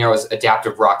 Monero's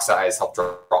adaptive block size helped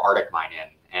draw Arctic Mine in,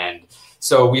 and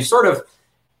so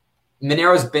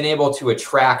Monero's been able to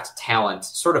attract talent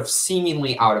sort of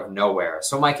seemingly out of nowhere.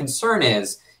 So my concern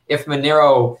is, if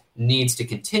Monero needs to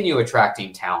continue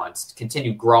attracting talent, to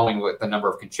continue growing with the number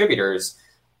of contributors,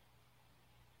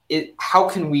 how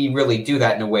can we really do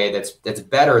that in a way that's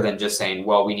better than just saying,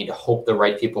 well, we need to hope the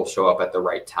right people show up at the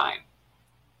right time?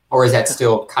 Or is that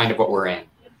still kind of what we're in?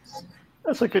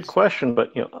 That's a good question,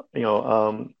 but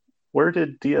where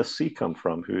did DSC come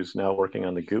from, who's now working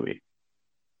on the GUI?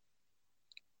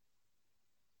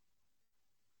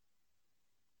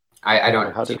 I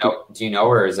don't. Do you know,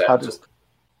 or is that just?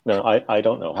 No, I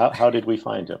don't know. How did we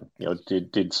find him?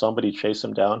 Did somebody chase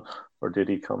him down, or did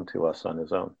he come to us on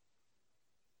his own?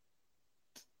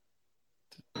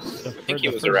 I think he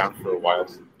was around for a while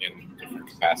in different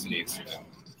capacities.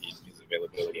 His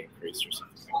availability increased or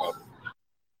something like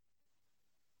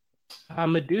that.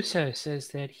 Medusa says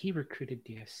that he recruited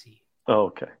DSC. Oh,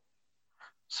 okay.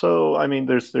 So, I mean,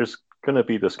 there's going to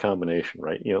be this combination,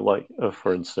 right?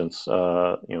 For instance,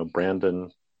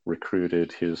 Brandon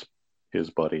recruited his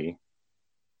buddy,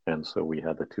 and so we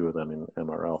had the 2 of them in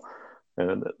MRL,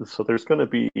 and so there's going to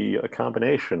be a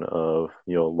combination of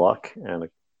luck and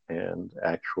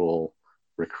actual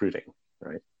recruiting,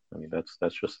 right? I mean, that's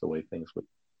just the way things would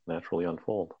naturally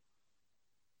unfold.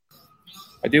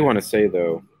 I do want to say,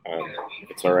 though,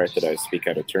 if it's all right that I speak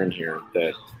out of turn here,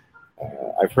 that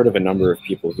I've heard of a number of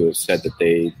people who have said that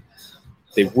they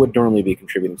would normally be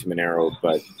contributing to Monero,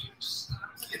 but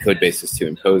the code base is too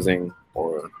imposing,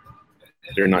 or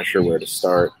they're not sure where to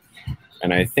start.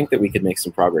 And I think that we could make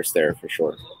some progress there for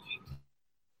sure.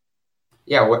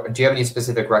 Yeah. Do you have any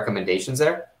specific recommendations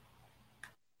there?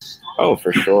 Oh,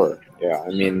 for sure. Yeah. I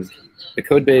mean, the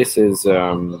code base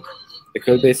itself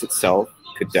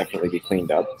could definitely be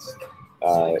cleaned up.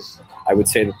 I would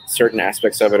say that certain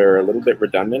aspects of it are a little bit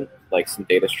redundant, like some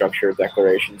data structure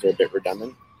declarations are a bit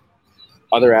redundant.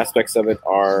 Other aspects of it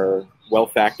are well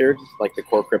factored, like the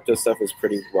core crypto stuff is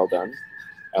pretty well done.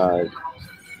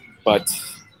 But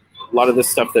a lot of this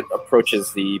stuff that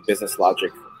approaches the business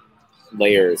logic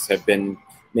layers have been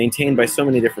maintained by so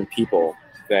many different people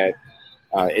that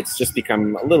it's just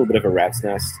become a little bit of a rat's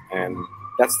nest. And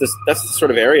that's the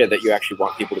sort of area that you actually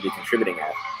want people to be contributing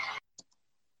at.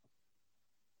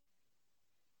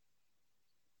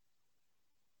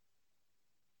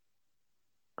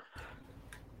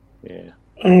 Yeah.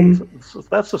 So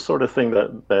that's the sort of thing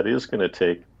that is going to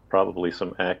take probably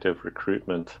some active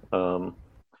recruitment.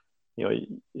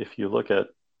 If you look at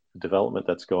development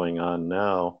that's going on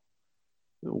now,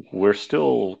 we're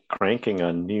still cranking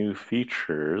on new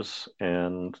features,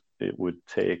 and it would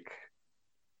take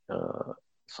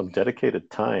some dedicated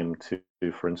time to,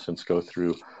 for instance, go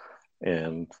through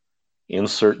and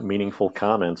insert meaningful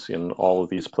comments in all of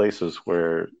these places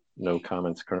where no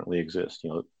comments currently exist.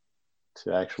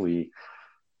 To actually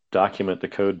document the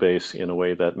code base in a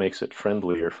way that makes it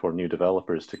friendlier for new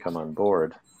developers to come on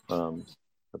board.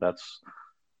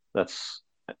 That's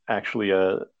actually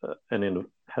an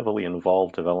heavily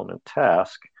involved development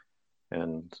task,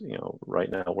 and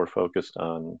right now we're focused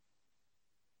on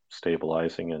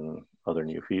stabilizing and other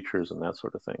new features and that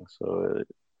sort of thing. So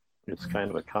it's kind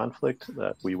of a conflict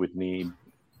that we would need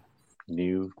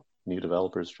new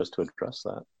developers just to address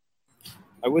that.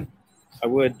 I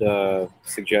would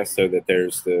suggest, though, that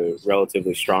there's the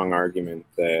relatively strong argument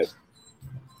that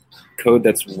code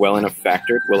that's well enough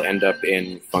factored will end up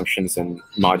in functions and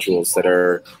modules that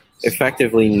are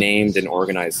effectively named and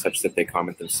organized such that they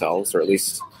comment themselves, or at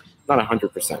least not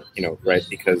 100%, right?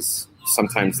 Because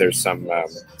sometimes there's some,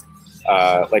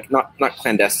 like not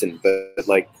clandestine, but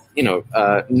like,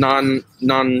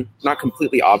 not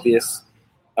completely obvious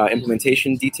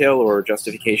implementation detail or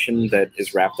justification that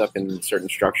is wrapped up in certain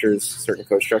structures, certain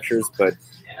code structures. But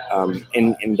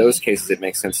in those cases, it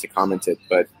makes sense to comment it.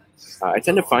 But I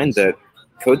tend to find that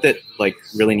code that like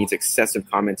really needs excessive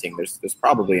commenting, there's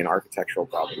probably an architectural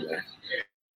problem there.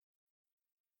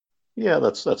 Yeah,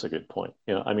 that's a good point.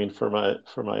 I mean, for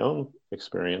my own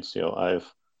experience,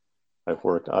 I've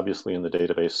worked obviously in the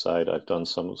database side. I've done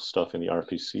some stuff in the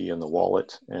RPC and the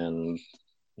wallet, and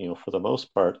for the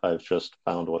most part, I've just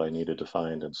found what I needed to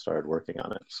find and started working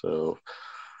on it. So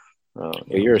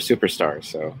you're a superstar,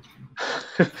 so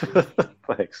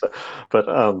thanks.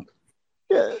 But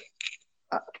yeah,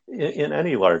 in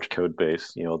any large code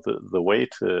base, the way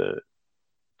to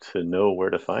know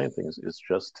where to find things is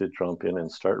just to jump in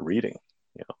and start reading.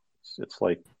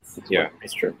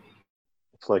 It's true.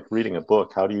 It's like reading a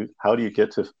book. How do you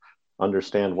get to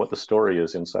understand what the story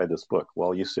is inside this book?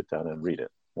 Well, you sit down and read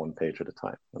it one page at a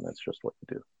time, and that's just what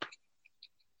you do.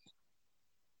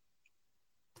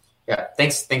 Yeah,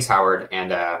 thanks, Howard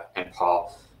and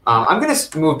Paul. I'm going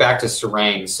to move back to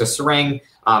Sarang. So Sarang,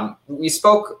 we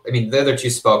spoke. I mean, the other two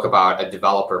spoke about a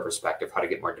developer perspective, how to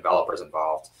get more developers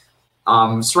involved.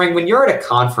 Sarang, when you're at a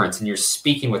conference and you're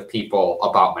speaking with people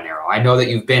about Monero, I know that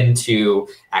you've been to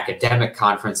academic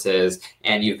conferences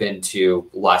and you've been to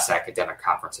less academic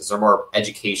conferences or more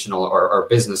educational or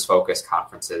business-focused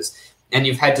conferences, and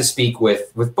you've had to speak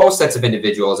with both sets of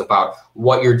individuals about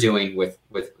what you're doing with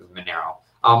Monero.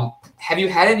 Have you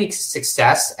had any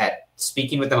success at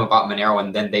speaking with them about Monero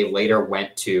and then they later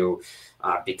went to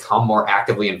become more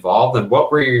actively involved? And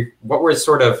what were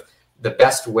sort of the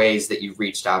best ways that you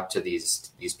reached out to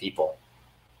these people?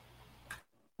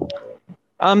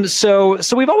 So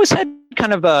we've always had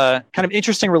kind of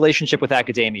interesting relationship with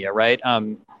academia, right?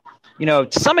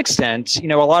 To some extent,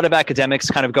 a lot of academics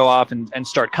kind of go off and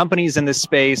start companies in this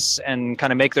space and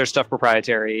kind of make their stuff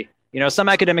proprietary. Some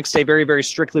academics stay very, very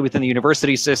strictly within the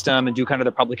university system and do kind of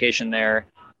the publication there.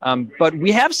 But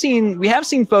we have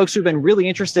seen folks who've been really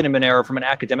interested in Monero from an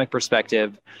academic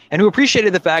perspective and who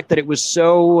appreciated the fact that it was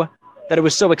so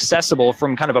accessible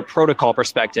from kind of a protocol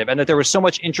perspective, and that there was so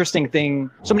many interesting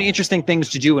things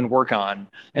to do and work on,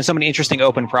 and so many interesting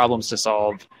open problems to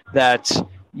solve that,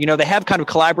 they have kind of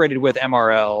collaborated with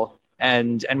MRL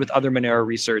and with other Monero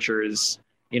researchers,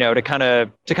 to kind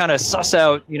of suss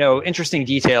out, interesting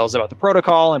details about the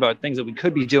protocol and about things that we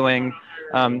could be doing.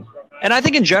 And I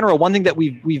think in general, one thing that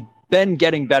we've been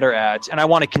getting better at, and I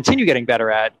want to continue getting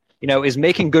better at, is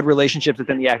making good relationships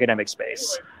within the academic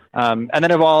space. And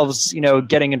that involves,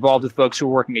 getting involved with folks who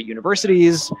are working at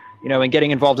universities, and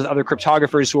getting involved with other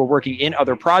cryptographers who are working in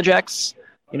other projects.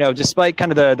 Despite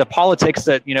kind of the politics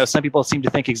that, some people seem to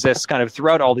think exists kind of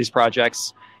throughout all these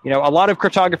projects, a lot of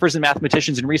cryptographers and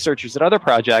mathematicians and researchers at other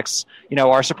projects,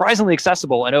 are surprisingly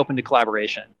accessible and open to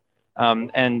collaboration.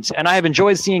 And I have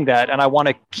enjoyed seeing that, and I want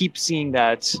to keep seeing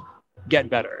that get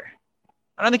better.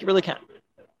 And I think it really can.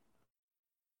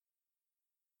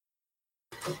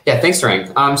 Yeah, thanks,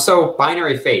 Rang. So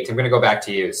Binary Fate, I'm going to go back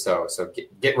to you. So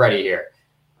get ready here.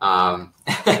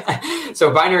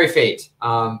 So Binary Fate,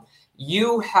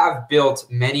 you have built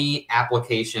many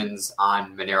applications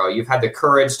on Monero. You've had the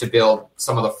courage to build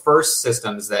some of the first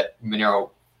systems that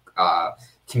Monero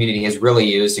community has really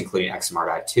used, including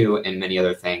XMR.2 and many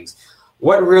other things.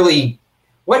 Why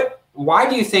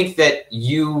do you think that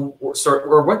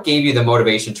what gave you the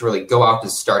motivation to really go out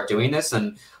and start doing this?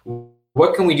 And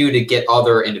what can we do to get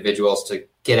other individuals to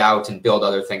get out and build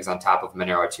other things on top of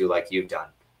Monero 2 like you've done?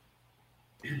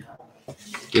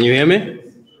 Can you hear me?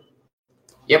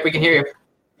 Yep, we can hear you.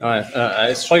 All right.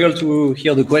 I struggle to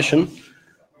hear the question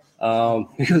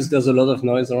because there's a lot of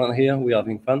noise around here. We're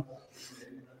having fun.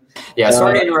 Yeah,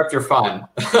 sorry to interrupt your fun.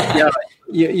 Yeah,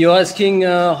 you're asking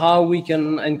how we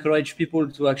can encourage people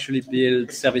to actually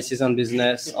build services and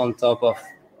business on top of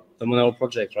the Monero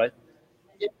project, right?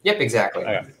 Yep, exactly.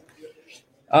 Okay.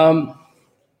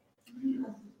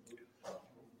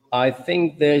 I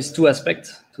think there is two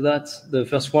aspects to that. The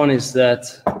first one is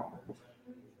that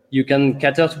you can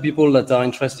cater to people that are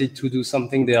interested to do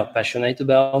something they are passionate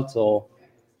about, or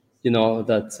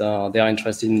that they are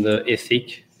interested in the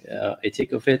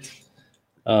ethic of it,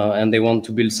 and they want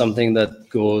to build something that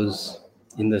goes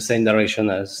in the same direction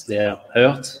as their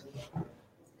heart.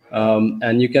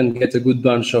 And you can get a good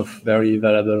bunch of very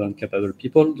valuable and capable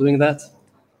people doing that.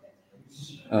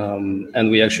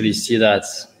 And we actually see that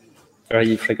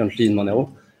very frequently in Monero.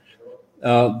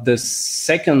 The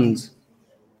second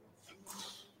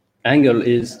angle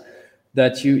is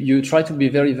that you try to be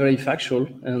very, very factual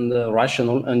and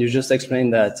rational, and you just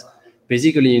explain that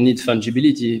basically you need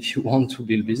fungibility if you want to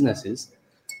build businesses.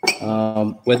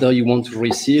 Whether you want to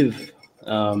receive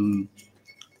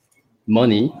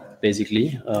money,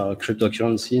 basically,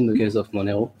 cryptocurrency in the case of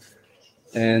Monero,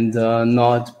 and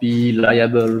not be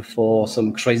liable for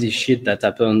some crazy shit that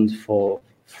happened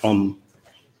from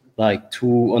like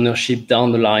to ownership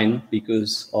down the line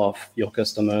because of your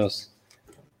customers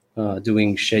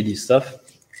doing shady stuff.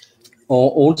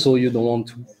 Or also you don't want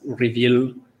to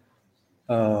reveal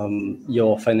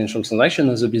your financial transaction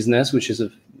as a business, which is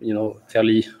a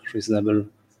fairly reasonable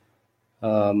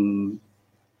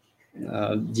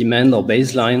demand or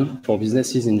baseline for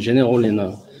businesses in general in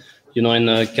a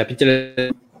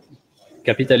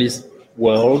capitalist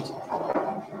world.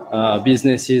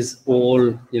 Businesses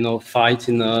all fight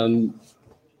in a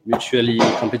mutually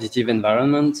competitive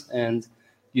environment, and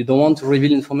you don't want to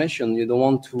reveal information. You don't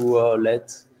want to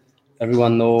let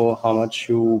everyone know how much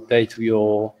you pay to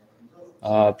your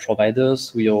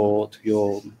providers, you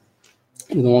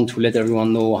don't want to let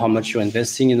everyone know how much you're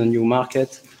investing in a new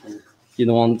market. You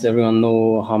don't want everyone to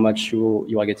know how much you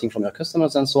are getting from your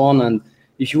customers and so on. And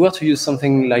if you were to use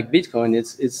something like Bitcoin,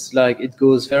 it's like it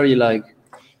goes very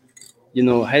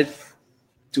head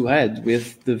to head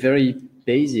with the very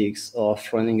basics of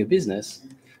running a business.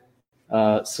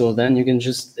 So then you can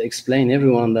just explain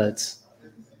everyone that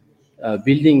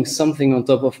building something on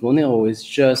top of Monero is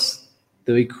just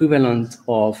the equivalent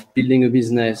of building a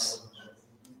business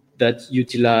that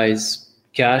utilize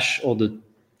cash or the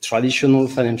traditional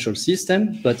financial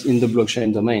system, but in the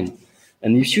blockchain domain.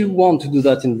 And if you want to do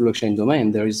that in the blockchain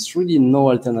domain, there is really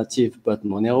no alternative but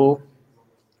Monero.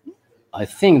 I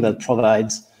think that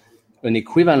provides an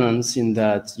equivalence in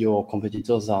that your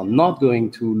competitors are not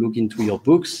going to look into your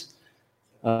books.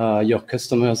 Your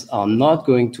customers are not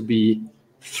going to be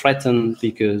threatened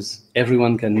because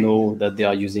everyone can know that they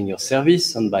are using your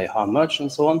service and by how much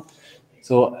and so on.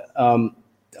 So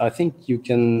I think you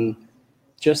can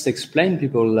just explain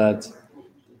people that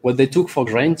what they took for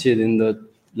granted in the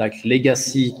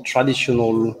legacy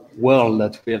traditional world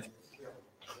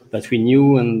that we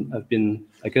knew and have been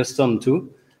accustomed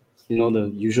to,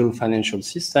 the usual financial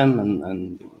system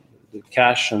and the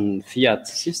cash and fiat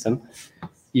system.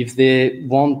 If they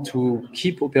want to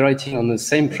keep operating on the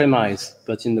same premise,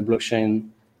 but in the blockchain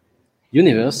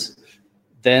universe,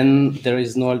 then there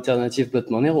is no alternative but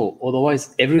Monero.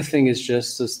 Otherwise, everything is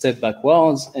just a step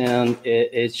backwards, and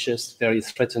it's just very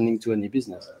threatening to any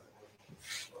business.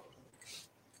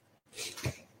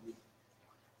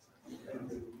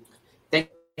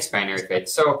 Thanks, Binary Fate.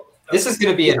 So this is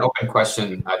going to be an open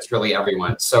question to really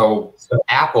everyone. So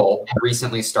Apple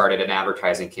recently started an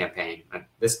advertising campaign.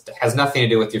 This has nothing to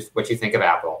do with what you think of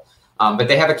Apple, but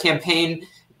they have a campaign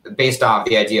based off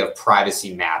the idea of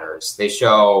privacy matters. They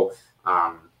show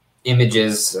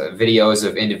images, videos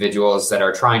of individuals that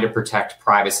are trying to protect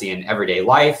privacy in everyday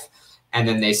life. And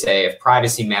then they say, if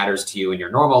privacy matters to you in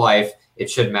your normal life, it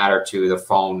should matter to the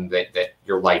phone that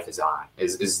your life is on,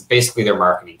 is basically their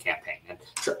marketing campaign. And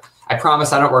sure, I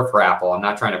promise I don't work for Apple. I'm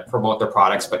not trying to promote their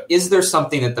products, but is there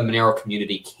something that the Monero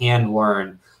community can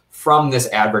learn from this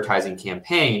advertising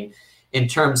campaign in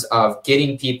terms of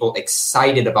getting people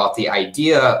excited about the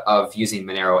idea of using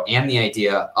Monero and the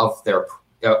idea of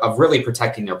really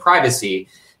protecting their privacy?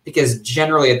 Because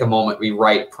generally at the moment we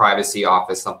write privacy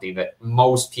off as something that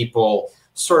most people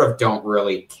sort of don't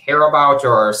really care about,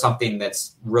 or something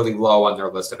that's really low on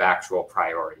their list of actual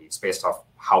priorities based off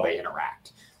how they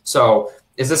interact. So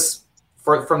is this,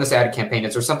 from this ad campaign,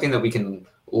 is there something that we can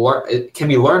learn? Can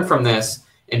we learn from this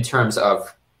in terms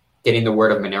of getting the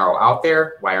word of Monero out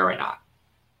there? Why are we not?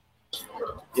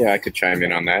 Yeah, I could chime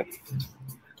in on that.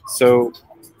 So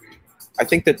I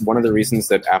think that one of the reasons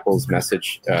that Apple's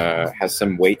message has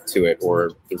some weight to it,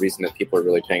 or the reason that people are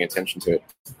really paying attention to it.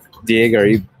 Diego, are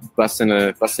you busting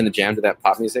a jam to that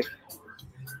pop music?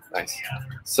 Nice.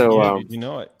 So you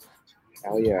know it.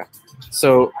 Hell yeah.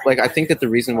 So I think that the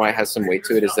reason why it has some weight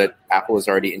to it is that Apple is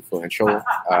already influential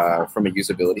from a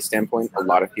usability standpoint. A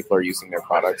lot of people are using their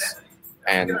products,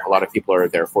 and a lot of people are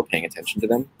therefore paying attention to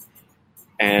them.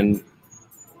 And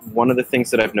one of the things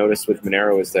that I've noticed with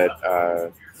Monero is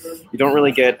that you don't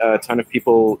really get a ton of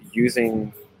people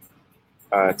using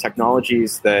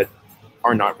technologies that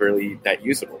are not really that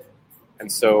usable.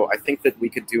 And so I think that we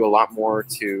could do a lot more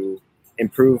to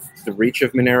improve the reach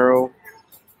of Monero,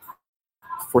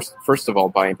 first of all,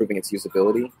 by improving its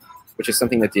usability, which is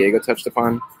something that Diego touched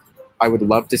upon. I would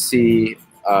love to see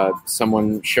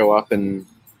someone show up and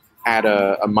add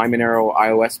a MyMonero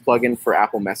iOS plugin for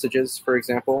Apple Messages, for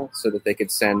example, so that they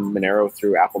could send Monero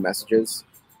through Apple Messages,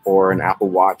 or an Apple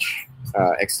Watch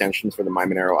extension for the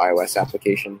MyMonero iOS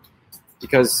application.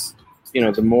 Because,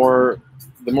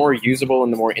 the more usable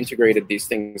and the more integrated these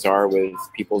things are with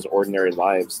people's ordinary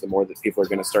lives, the more that people are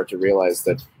going to start to realize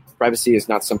that privacy is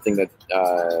not something that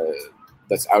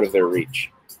that's out of their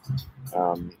reach.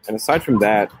 And aside from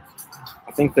that,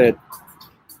 I think that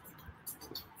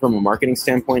from a marketing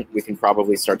standpoint, we can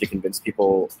probably start to convince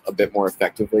people a bit more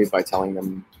effectively by telling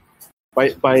them,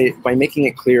 by making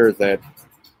it clear that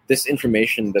this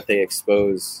information that they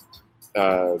expose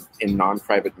in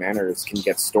non-private manners can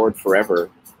get stored forever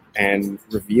and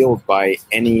revealed by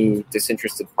any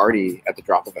disinterested party at the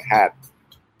drop of a hat.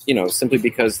 Simply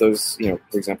because those,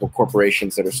 for example,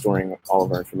 corporations that are storing all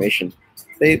of our information,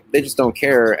 they just don't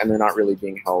care, and they're not really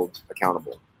being held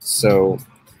accountable. So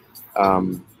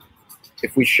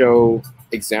if we show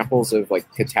examples of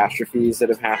catastrophes that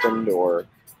have happened, or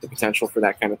the potential for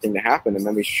that kind of thing to happen, and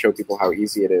then we show people how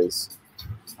easy it is,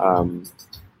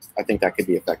 I think that could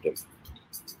be effective.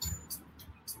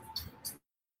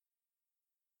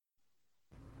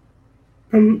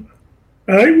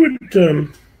 I would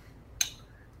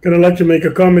kind of like to make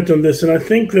a comment on this, and I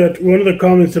think that one of the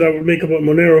comments that I would make about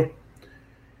Monero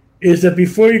is that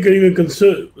before you can even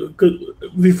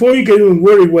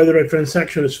worry whether a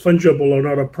transaction is fungible or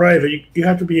not or private, you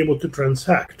have to be able to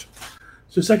transact.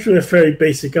 So it's actually a very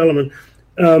basic element.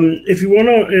 If you want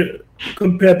to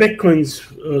compare Bitcoin's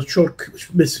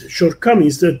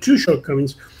shortcomings, there are two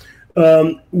shortcomings.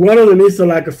 One of them is the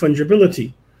lack of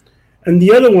fungibility, and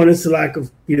the other one is the lack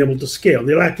of being able to scale.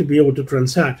 They lack to be able to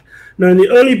transact. Now, in the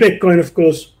early Bitcoin, of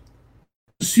course,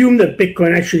 assumed that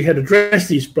Bitcoin actually had addressed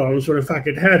these problems, when in fact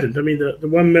it hadn't. I mean, the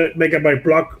 1 megabyte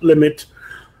block limit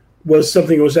was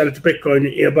something that was added to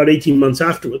Bitcoin about 18 months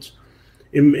afterwards,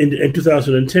 in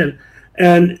 2010.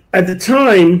 And at the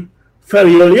time,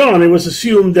 fairly early on, it was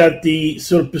assumed that the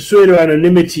sort of pseudo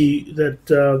anonymity that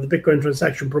the Bitcoin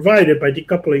transaction provided by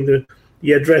decoupling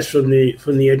the address from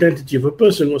the identity of a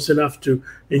person was enough to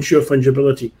ensure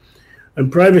fungibility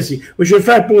and privacy, which in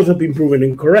fact both have been proven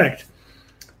incorrect.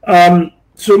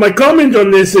 So my comment on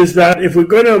this is that if we're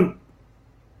going to,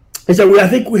 I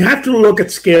think we have to look at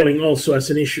scaling also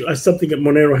as an issue, as something that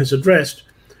Monero has addressed.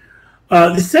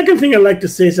 The second thing I'd like to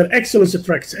say is that excellence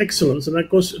attracts excellence, and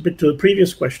that goes a bit to the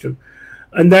previous question.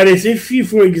 And that is, if you,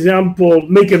 for example,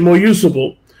 make it more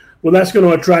usable, well, that's going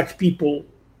to attract people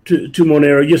to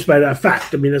Monero just by that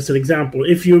fact. I mean, that's an example.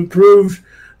 If you improve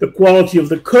the quality of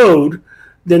the code,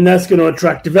 then that's going to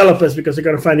attract developers because they're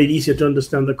going to find it easier to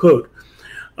understand the code.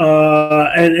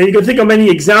 And you can think of many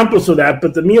examples of that,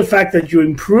 but the mere fact that you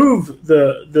improve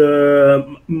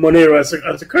the Monero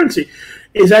as a currency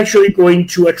is actually going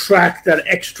to attract that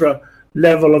extra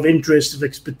level of interest, of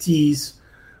expertise,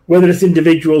 whether it's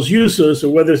individuals, users,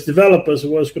 or whether it's developers, or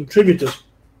whether it's contributors.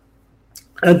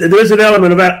 And there's an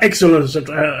element of excellence that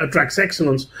attracts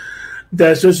excellence.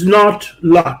 So it's not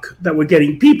luck that we're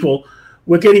getting people.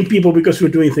 We're getting people because we're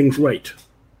doing things right.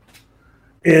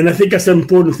 And I think that's an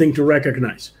important thing to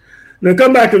recognize. Now,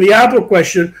 come back to the Apple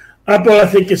question. Apple, I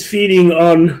think, is feeding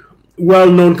on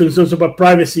well-known concerns about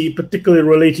privacy, particularly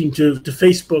relating to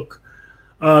Facebook,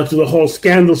 to the whole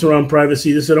scandals around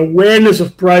privacy. There's an awareness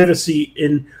of privacy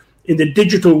in the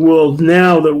digital world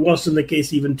now that wasn't the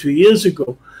case even 2 years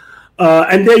ago.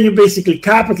 And then you're basically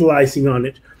capitalizing on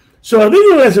it. So I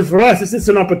think the lesson for us is it's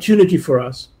an opportunity for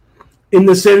us in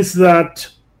the sense that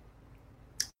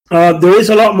there is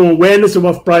a lot more awareness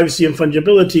about privacy and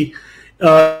fungibility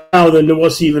now than there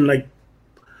was even like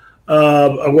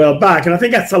a while back. And I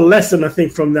think that's a lesson, I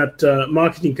think, from that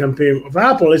marketing campaign of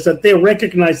Apple, is that they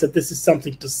recognize that this is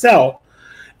something to sell,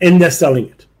 and they're selling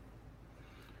it.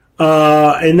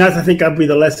 And that, I think, would be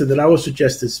the lesson that I would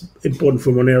suggest is important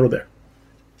for Monero there.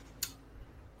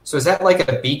 So is that like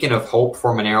a beacon of hope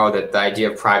for Monero, that the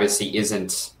idea of privacy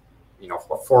isn't,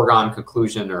 a foregone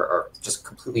conclusion or just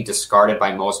completely discarded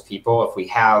by most people? If we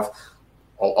have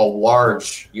a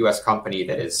large U.S. company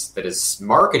that is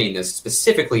marketing this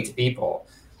specifically to people,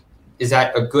 is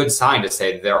that a good sign to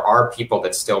say there are people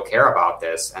that still care about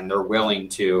this and they're willing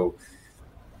to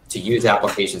use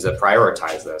applications that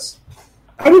prioritize this?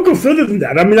 I would go further than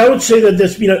that. I mean, I would say that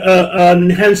there's been an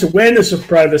enhanced awareness of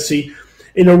privacy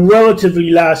in a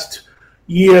relatively last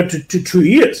year to 2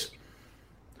 years.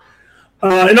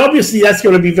 And obviously, that's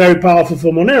going to be very powerful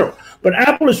for Monero. But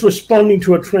Apple is responding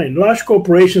to a trend. Large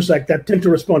corporations like that tend to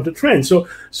respond to trends. So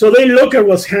they look at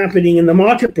what's happening in the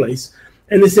marketplace,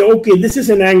 and they say, okay, this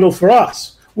is an angle for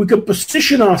us. We could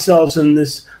position ourselves in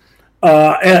this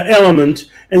element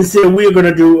and say we're going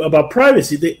to do about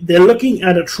privacy. They're looking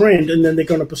at a trend, and then they're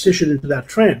going to position into that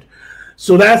trend.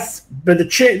 So it's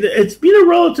been a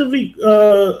relatively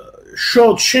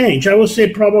short change. I would say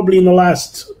probably in the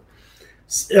last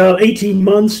 18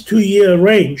 months, 2 year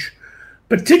range.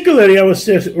 Particularly, I would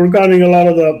say, regarding a lot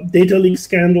of the data leak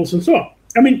scandals and so on.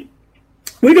 I mean,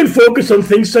 we can focus on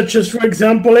things such as, for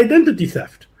example, identity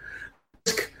theft.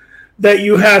 That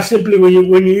you have simply when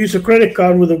you use a credit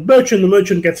card with a merchant, the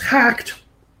merchant gets hacked,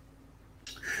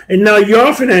 and now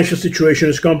your financial situation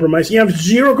is compromised. You have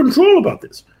zero control about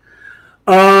this,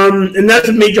 and that's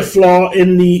a major flaw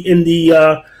in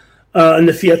the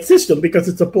fiat system, because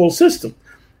it's a pool system.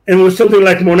 And with something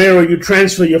like Monero, you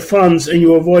transfer your funds and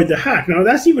you avoid the hack. Now,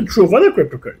 that's even true of other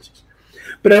cryptocurrencies.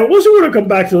 But I also want to come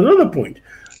back to another point,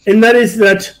 and that is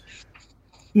that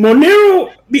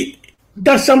Monero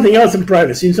does something else in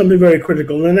privacy, and something very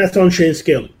critical, and that's on-chain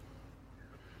scaling.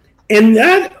 And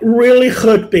that really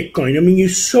hurt Bitcoin. I mean, you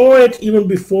saw it even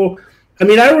before. I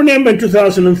mean, I remember in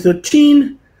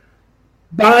 2013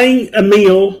 buying a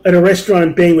meal at a restaurant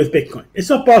and paying with Bitcoin. It's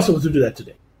not possible to do that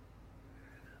today.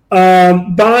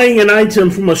 Buying an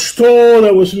item from a store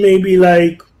that was maybe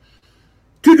like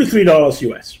 $2 to $3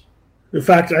 US. In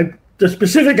fact, the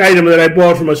specific item that I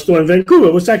bought from a store in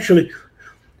Vancouver was actually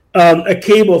a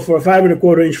cable for a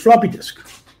 5.25-inch floppy disk,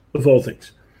 of all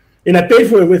things. And I paid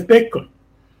for it with Bitcoin.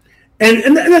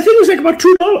 And the thing was like about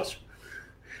 $2.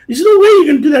 There's no way you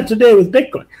can do that today with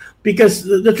Bitcoin, because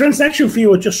the transaction fee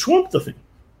would just swamp the thing.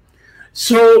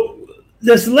 So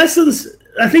there's lessons.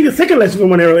 I think the second lesson for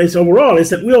Monero is overall is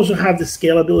that we also have the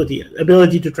scalability,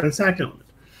 ability to transact on it.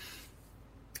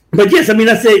 But yes, I mean,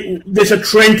 I'd say there's a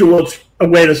trend towards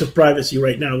awareness of privacy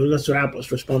right now, and that's what Apple has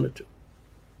responded to.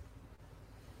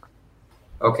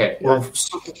 Okay. Well,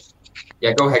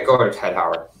 yeah, go ahead,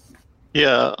 Howard.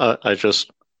 Yeah, I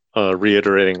just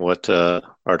reiterating what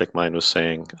Arctic Mind was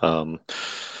saying.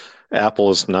 Apple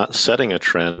is not setting a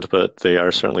trend, but they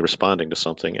are certainly responding to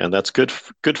something, and that's good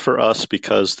for us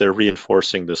because they're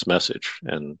reinforcing this message.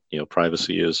 And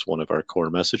privacy is one of our core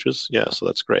messages. Yeah, so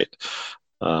that's great.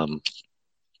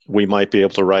 We might be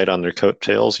able to ride on their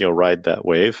coattails, ride that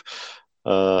wave,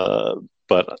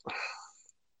 but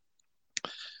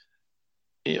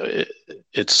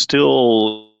it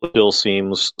still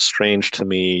seems strange to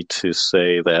me to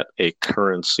say that a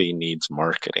currency needs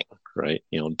marketing. Right?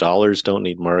 Dollars don't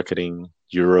need marketing,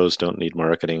 euros don't need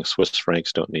marketing, Swiss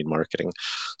francs don't need marketing.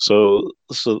 So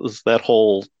that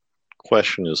whole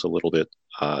question is a little bit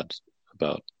odd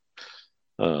about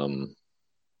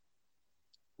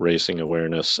raising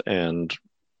awareness and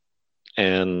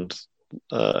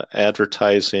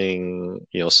advertising,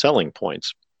 selling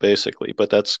points basically. But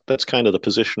that's kind of the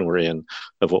position we're in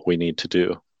of what we need to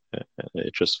do.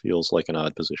 It just feels like an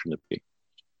odd position to be.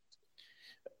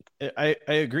 I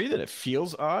agree that it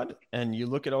feels odd, and you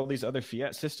look at all these other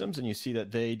fiat systems and you see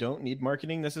that they don't need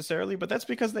marketing necessarily, but that's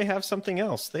because they have something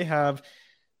else. They have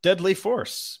deadly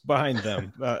force behind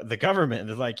them. The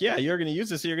government is like, yeah, you're going to use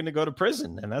this, so you're going to go to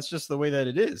prison, and that's just the way that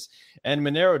it is. And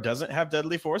Monero doesn't have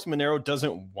deadly force. Monero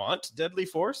doesn't want deadly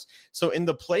force. So in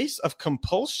the place of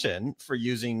compulsion for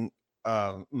using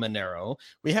Monero,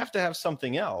 we have to have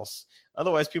something else.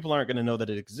 Otherwise, people aren't going to know that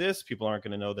it exists. People aren't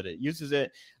going to know that it uses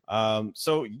it.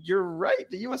 So you're right.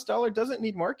 The US dollar doesn't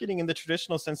need marketing in the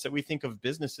traditional sense that we think of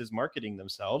businesses marketing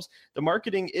themselves. The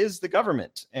marketing is the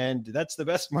government, and that's the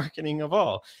best marketing of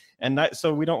all. And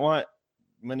so we don't want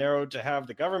Monero to have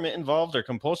the government involved or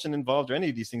compulsion involved or any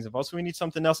of these things involved. So we need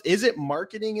something else. Is it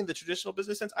marketing in the traditional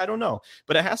business sense? I don't know,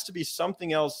 but it has to be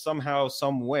something else somehow,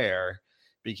 somewhere,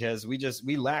 because we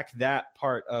lack that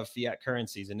part of fiat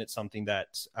currencies, and it's something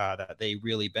that that they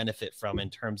really benefit from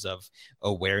in terms of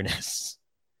awareness.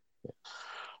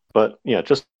 But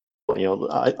just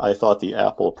I thought the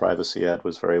Apple privacy ad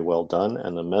was very well done,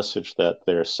 and the message that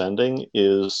they're sending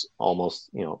is almost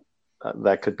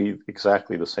that could be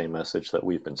exactly the same message that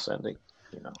we've been sending,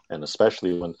 and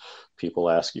especially when people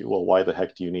ask you, well, why the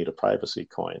heck do you need a privacy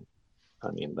coin?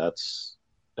 I mean, that's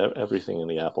everything in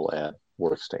the Apple ad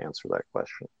works to answer that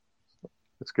question.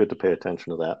 It's good to pay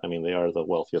attention to that. I mean, they are the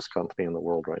wealthiest company in the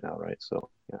world right now, right? So,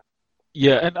 yeah.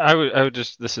 Yeah, and I would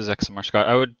just, this is XMR Scott,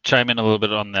 I would chime in a little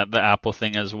bit on the Apple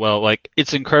thing as well. Like,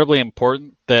 it's incredibly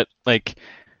important that, like,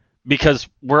 because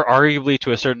we're arguably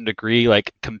to a certain degree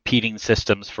like competing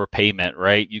systems for payment,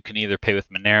 right? You can either pay with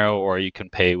Monero or you can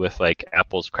pay with like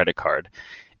Apple's credit card.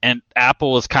 And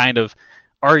Apple is kind of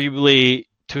arguably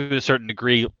to a certain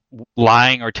degree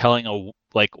lying or telling a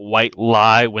like white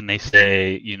lie when they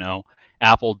say,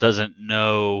 Apple doesn't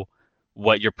know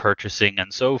what you're purchasing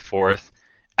and so forth.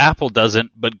 Apple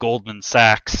doesn't, but Goldman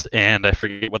Sachs, and I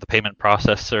forget what the payment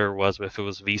processor was, if it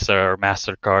was Visa or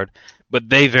MasterCard, but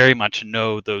they very much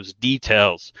know those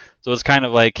details. So it's kind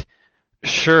of like,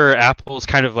 sure, Apple's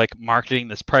kind of like marketing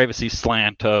this privacy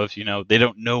slant of, they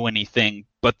don't know anything,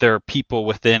 but there are people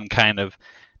within kind of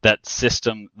that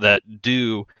system that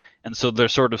do. And so they're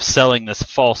sort of selling this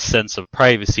false sense of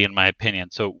privacy, in my opinion.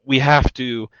 So we have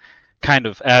to kind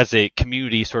of, as a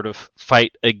community, sort of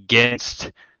fight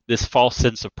against this false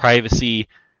sense of privacy,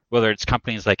 whether it's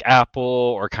companies like Apple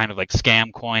or kind of like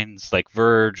scam coins like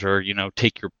Verge or,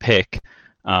 take your pick.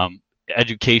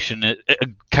 Education,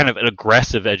 kind of an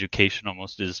aggressive education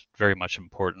almost is very much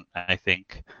important, I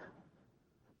think.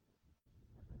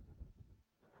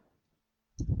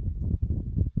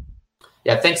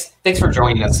 Yeah, thanks for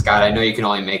joining us, Scott. I know you can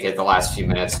only make it the last few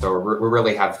minutes, so we're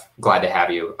really glad to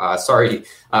have you. Sorry,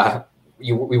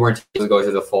 we weren't able to go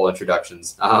through the full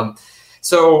introductions.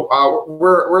 So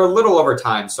we're a little over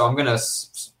time, so I'm going to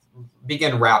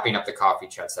begin wrapping up the coffee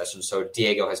chat session so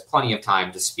Diego has plenty of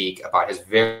time to speak about his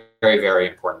very, very, very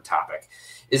important topic.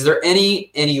 Is there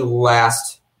any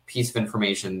last piece of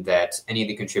information that any of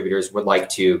the contributors would like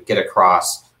to get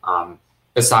across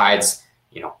besides,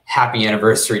 happy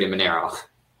anniversary to Monero?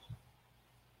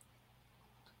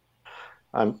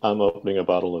 I'm opening a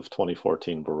bottle of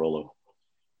 2014 Barolo.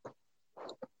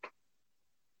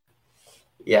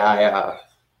 Yeah,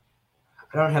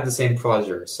 I don't have the same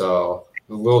pleasure, so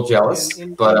a little jealous,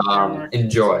 but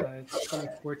enjoy.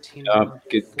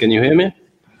 Can you hear me?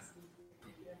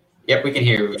 Yep, we can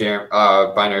hear you,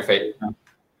 Binary Fate.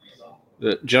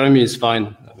 Jeremy is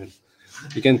fine. I mean,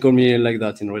 you can call me like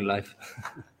that in real life.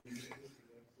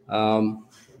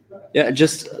 Yeah,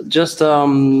 just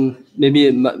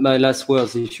maybe my last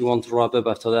words, if you want to wrap up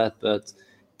after that. But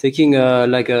taking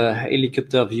like a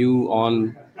helicopter view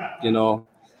on,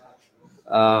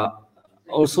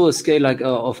 also a scale like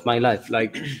of my life,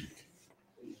 like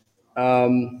we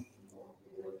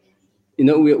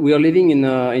are living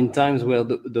in times where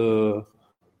the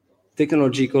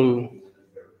technological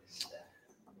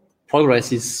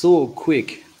progress is so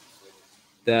quick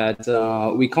that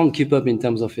we can't keep up in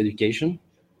terms of education.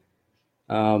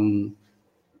 I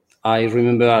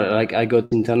remember I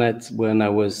got internet when I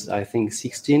was, I think,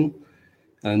 16.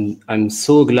 And I'm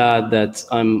so glad that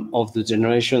I'm of the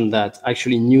generation that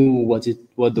actually knew what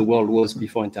the world was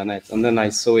before internet, and then I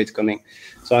saw it coming.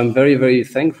 So I'm very, very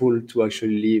thankful to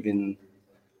actually live in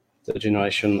the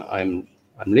generation I'm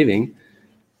living.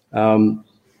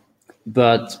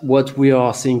 But what we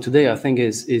are seeing today, I think,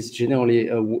 is generally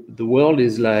the world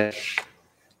is like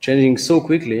changing so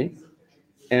quickly,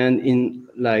 and in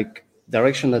like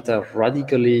direction that are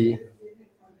radically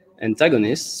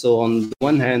antagonists. So on the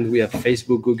one hand, we have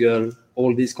Facebook, Google,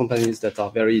 all these companies that are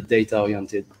very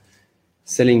data-oriented,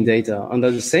 selling data. And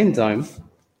at the same time,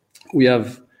 we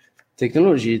have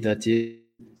technology that is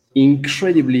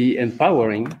incredibly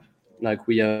empowering. Like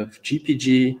we have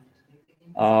GPG,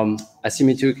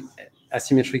 asymmetric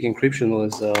encryption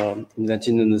was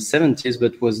invented in the 70s,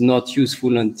 but was not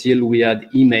useful until we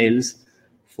had emails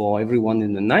for everyone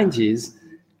in the 90s.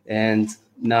 And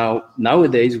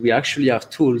nowadays, we actually have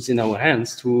tools in our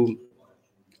hands to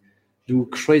do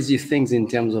crazy things in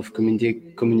terms of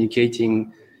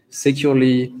communicating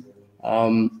securely,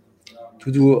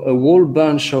 to do a whole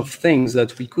bunch of things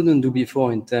that we couldn't do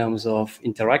before in terms of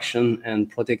interaction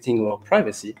and protecting our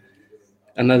privacy.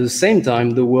 And at the same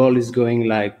time, the world is going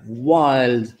like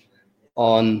wild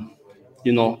on,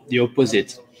 the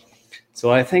opposite.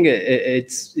 So I think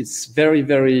it's very,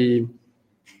 very,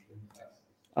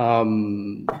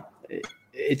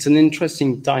 it's an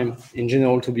interesting time in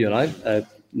general to be alive.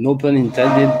 No pun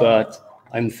intended, but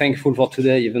I'm thankful for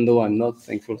today, even though I'm not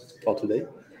thankful for today.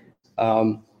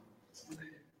 To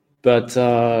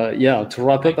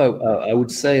wrap up, I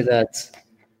would say that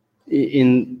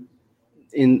in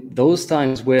those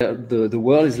times where the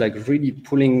world is like really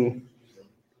pulling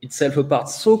itself apart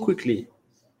so quickly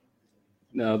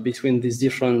between these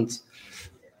different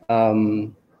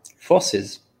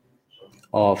forces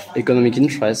of economic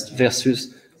interest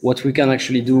versus what we can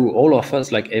actually do, all of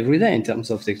us, like every day in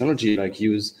terms of technology, like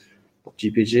use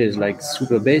GPG is like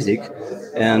super basic,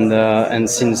 and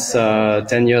since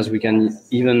 10 years we can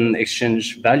even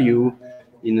exchange value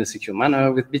in a secure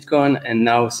manner with Bitcoin, and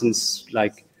now since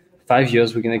like 5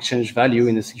 years we can exchange value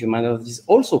in a secure manner that is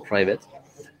also private.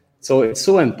 So it's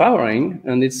so empowering,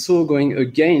 and it's so going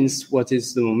against what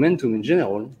is the momentum in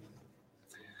general.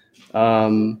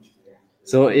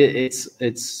 So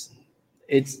it's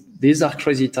these are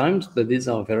crazy times, but these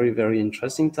are very, very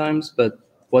interesting times. But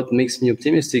what makes me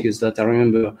optimistic is that I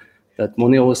remember that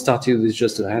Monero started with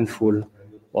just a handful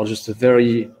or just a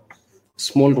very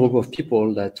small group of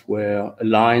people that were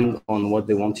aligned on what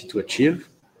they wanted to achieve.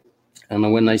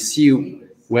 And when I see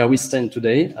where we stand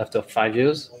today after 5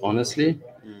 years, honestly,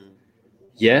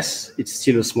 yes, it's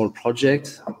still a small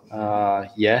project.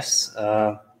 It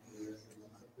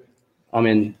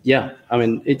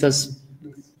has.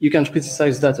 You can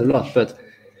criticize that a lot, but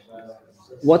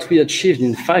what we achieved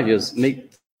in 5 years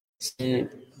makes me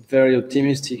very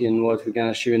optimistic in what we can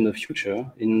achieve in the future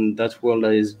in that world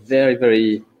that is very,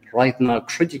 very right now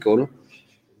critical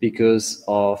because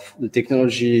of the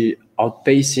technology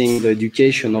outpacing the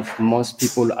education of most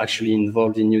people actually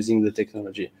involved in using the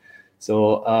technology.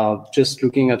 So just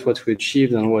looking at what we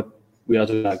achieved and what we are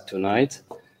doing like tonight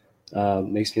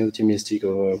makes me optimistic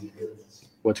over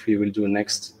what we will do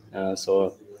next.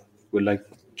 So we'd like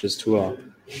just to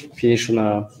finish on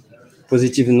a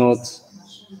positive note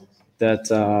that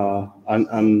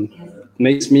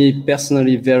makes me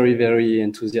personally very, very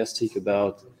enthusiastic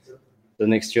about the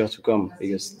next year to come,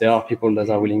 because there are people that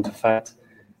are willing to fight.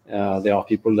 There are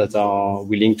people that are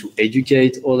willing to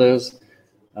educate others.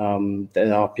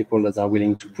 There are people that are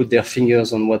willing to put their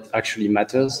fingers on what actually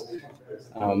matters.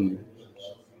 I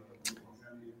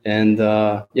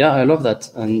love that.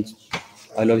 And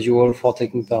I love you all for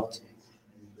taking part.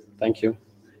 Thank you.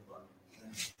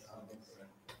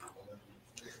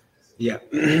 Yeah,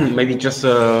 maybe just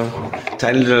a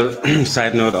tiny little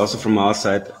side note also from our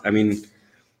side. I mean,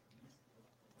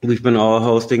 we've been all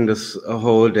hosting this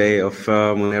whole day of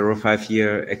Monero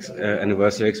 5-year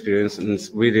anniversary experience, and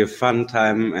it's really a fun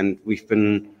time. And we've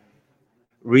been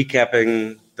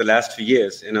recapping the last few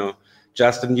years.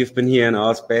 Justin, you've been here in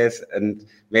our space, and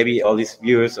maybe all these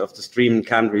viewers of the stream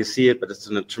can't really see it, but it's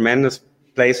a tremendous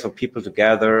place for people to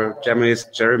gather. Jeremy's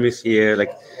here,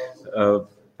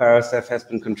 Parasef has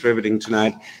been contributing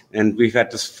tonight, and we've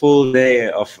had this full day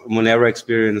of Monero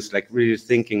experience, really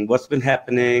thinking what's been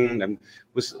happening.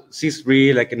 With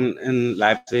C3, in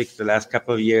Leipzig, the last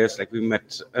couple of years, we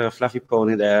met Fluffy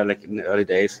Pony there, in the early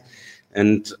days.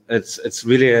 And it's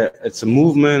really a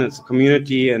movement, it's a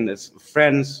community, and it's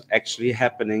friends actually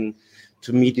happening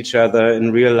to meet each other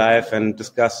in real life and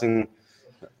discussing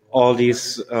all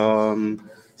these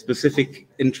specific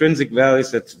intrinsic values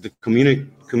that the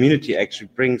community actually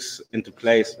brings into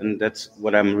place. And that's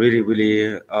what I'm really,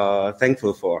 really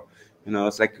thankful for.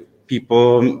 It's like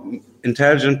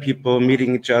intelligent people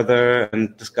meeting each other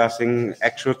and discussing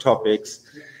actual topics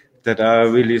that are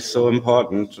really so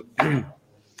important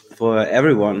for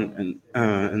everyone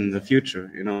in the future.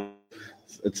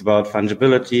 It's about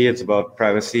fungibility, it's about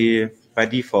privacy by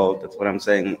default. That's what I'm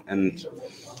saying. And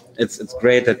it's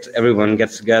great that everyone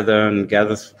gets together and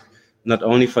gathers not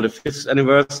only for the 5th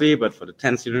anniversary, but for the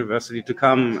 10th anniversary to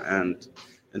come. And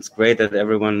it's great that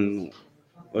everyone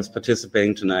was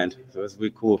participating tonight. So it's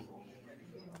really cool.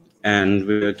 And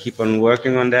we'll keep on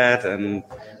working on that. And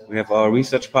we have our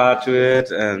research part to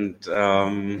it. And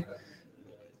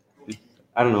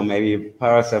I don't know, maybe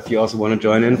Parasef, you also want to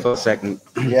join in for a second?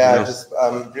 Yeah, I just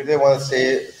really want to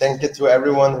say thank you to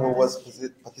everyone who was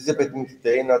participating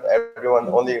today. Not everyone,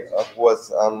 only who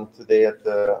was today at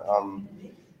the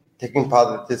taking part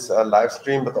of this live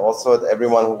stream, but also at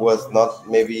everyone who was not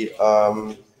maybe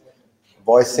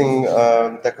voicing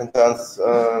their concerns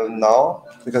now,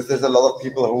 because there's a lot of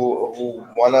people who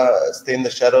want to stay in the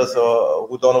shadows or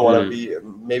who don't want to be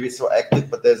maybe so active,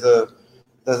 but there's a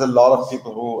lot of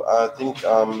people who I think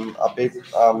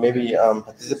are maybe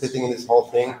participating in this whole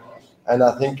thing. And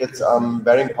I think it's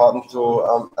very important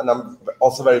to, and I'm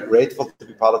also very grateful to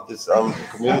be part of this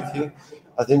community.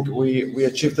 I think we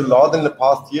achieved a lot in the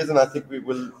past years, and I think we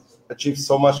will achieve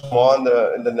so much more in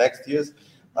the next years.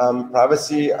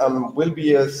 Privacy will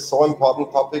be a so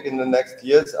important topic in the next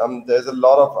years. There's a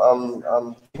lot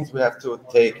of things we have to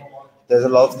take. There's a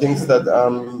lot of things that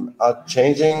are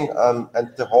changing,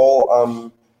 and the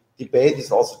whole debate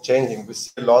is also changing. We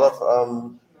see a lot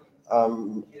of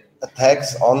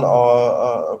attacks on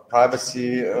our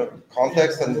privacy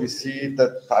context, and we see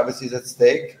that privacy is at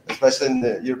stake, especially in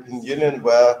the European Union,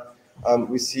 where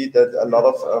we see that a lot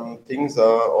of things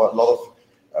or a lot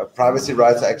of privacy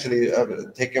rights are actually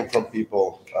taken from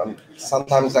people,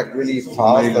 sometimes like really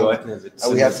fast,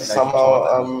 and we have to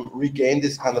somehow regain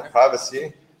this kind of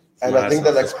privacy. And I think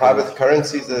that like private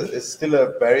currencies is still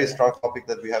a very strong topic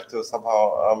that we have to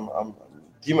somehow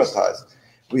democratize.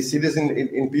 We see this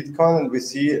in Bitcoin, and we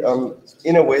see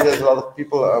in a way there's a lot of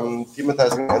people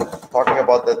demonetizing and talking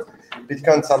about that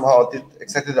Bitcoin somehow did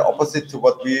exactly the opposite to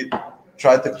what we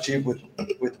tried to achieve with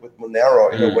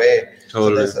Monero in a way.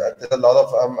 Totally. So there's a lot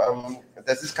of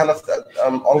there's this kind of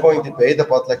ongoing debate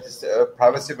about like this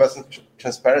privacy versus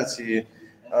transparency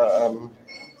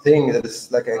thing that is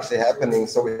like actually happening.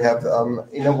 So we have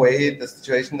in a way the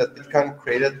situation that Bitcoin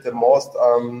created the most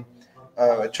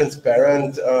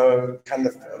transparent kind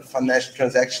of financial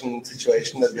transaction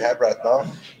situation that we have right now.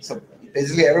 So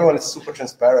basically everyone is super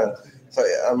transparent. So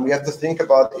we have to think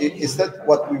about, is that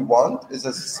what we want as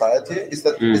a society? Is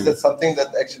that something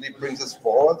that actually brings us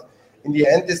forward? In the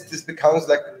end, this becomes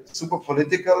like super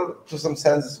political to some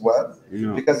sense as well.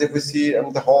 Yeah. Because if we see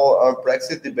the whole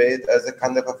Brexit debate as a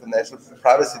kind of a financial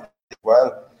privacy as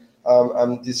well,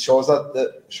 this shows us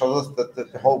that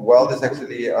the whole world is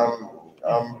actually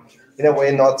in a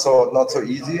way not so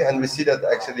easy, and we see that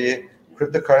actually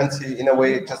cryptocurrency in a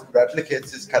way just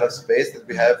replicates this kind of space that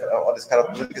we have, or this kind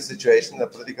of political situation, the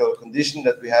political condition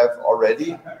that we have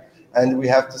already. And we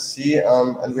have to see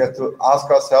and we have to ask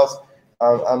ourselves,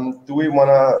 do we want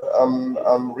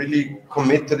to really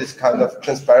commit to this kind of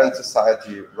transparent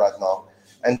society right now?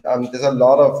 And there's a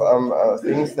lot of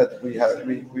things that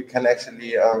we can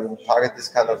actually target this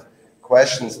kind of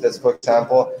questions. There's, for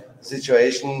example, the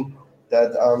situation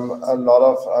that a lot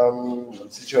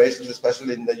of situations,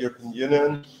 especially in the European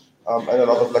Union, and a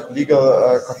lot of like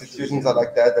legal constitutions are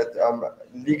like that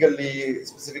legally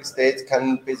specific states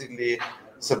can basically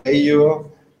survey you.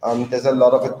 There's a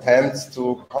lot of attempts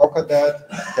to conquer that.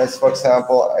 There's, for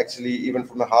example, actually even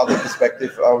from a hardware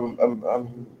perspective,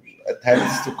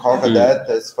 attempts to conquer that.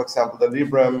 There's, for example, the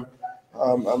Librem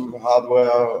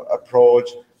hardware approach.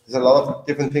 There's a lot of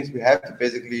different things we have to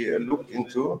basically look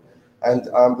into.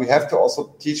 And we have to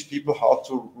also teach people how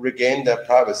to regain their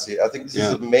privacy. I think this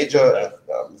is a major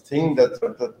thing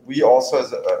that we also,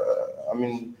 as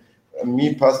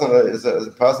me personally as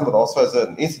a person, but also as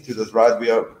an institute, as right,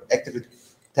 we are actively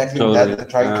tackling that and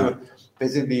trying to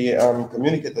basically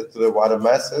communicate that to the wider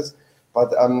masses.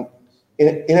 But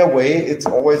in a way, it's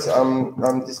always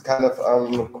this kind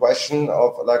of question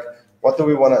of like, what do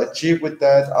we want to achieve with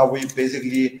that? Are we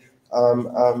basically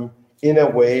in a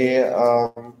way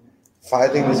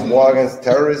fighting this war against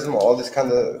terrorism, all this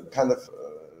kind of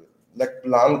like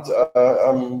blunt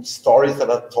stories that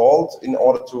are told in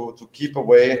order to keep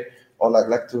away, or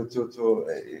like to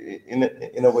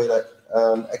in a way like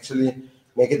actually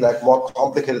make it like more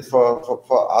complicated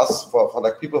for us, for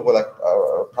like people who are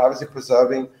like privacy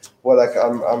preserving, who are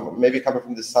like maybe coming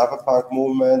from the cypherpunk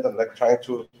movement and like trying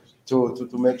to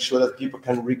make sure that people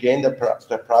can regain their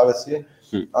privacy.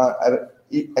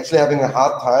 Actually having a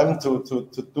hard time to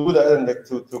do that and like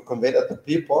to convey that to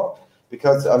people,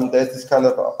 because there's this kind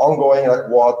of ongoing like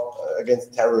war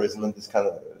against terrorism and this kind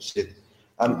of shit.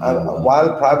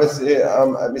 While privacy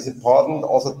is important,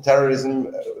 also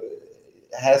terrorism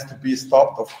has to be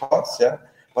stopped, of course, yeah.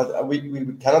 But we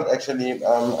cannot actually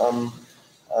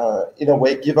in a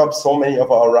way give up so many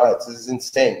of our rights. This is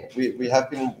insane. We have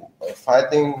been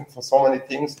fighting for so many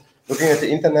things. Looking at the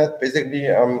internet, basically,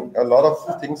 a lot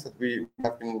of things that we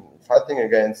have been fighting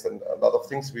against, and a lot of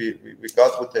things we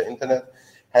got with the internet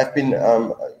have been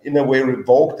in a way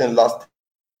revoked and lost.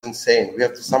 Insane. We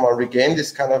have to somehow regain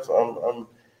this kind of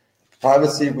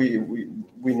privacy.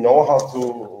 We know how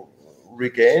to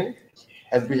regain,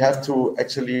 and we have to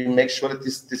actually make sure that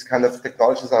this kind of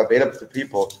technologies are available to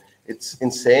people. It's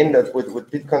insane that with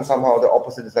Bitcoin somehow the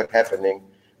opposite is like happening.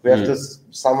 we have to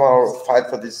somehow fight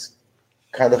for this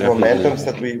kind of momentums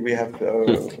that we have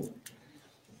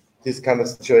these kind of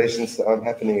situations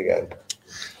happening again.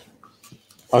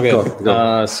 Okay,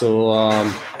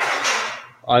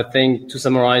 I think to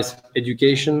summarize,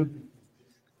 education,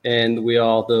 and we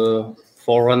are the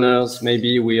forerunners.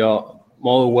 Maybe we are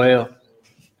more aware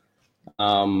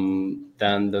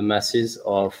than the masses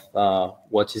of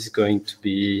what is going to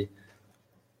be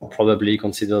probably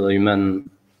considered human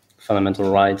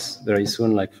fundamental rights very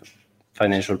soon, like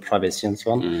financial privacy and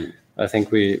so on. I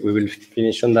think we will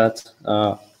finish on that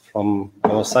from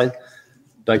our side.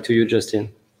 Back to you,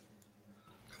 Justin.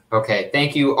 Okay,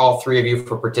 thank you all three of you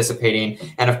for participating.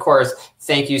 And of course,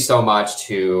 thank you so much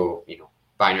to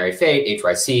Binary Fate,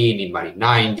 HYC, Need Money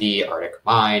 90, Arctic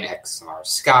Mine, XMR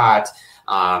Scott,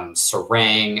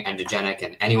 Sarang, Endogenic,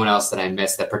 and anyone else that I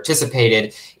missed that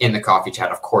participated in the coffee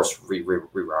chat. Of course,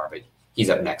 Robin. He's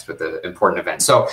up next with the important event. So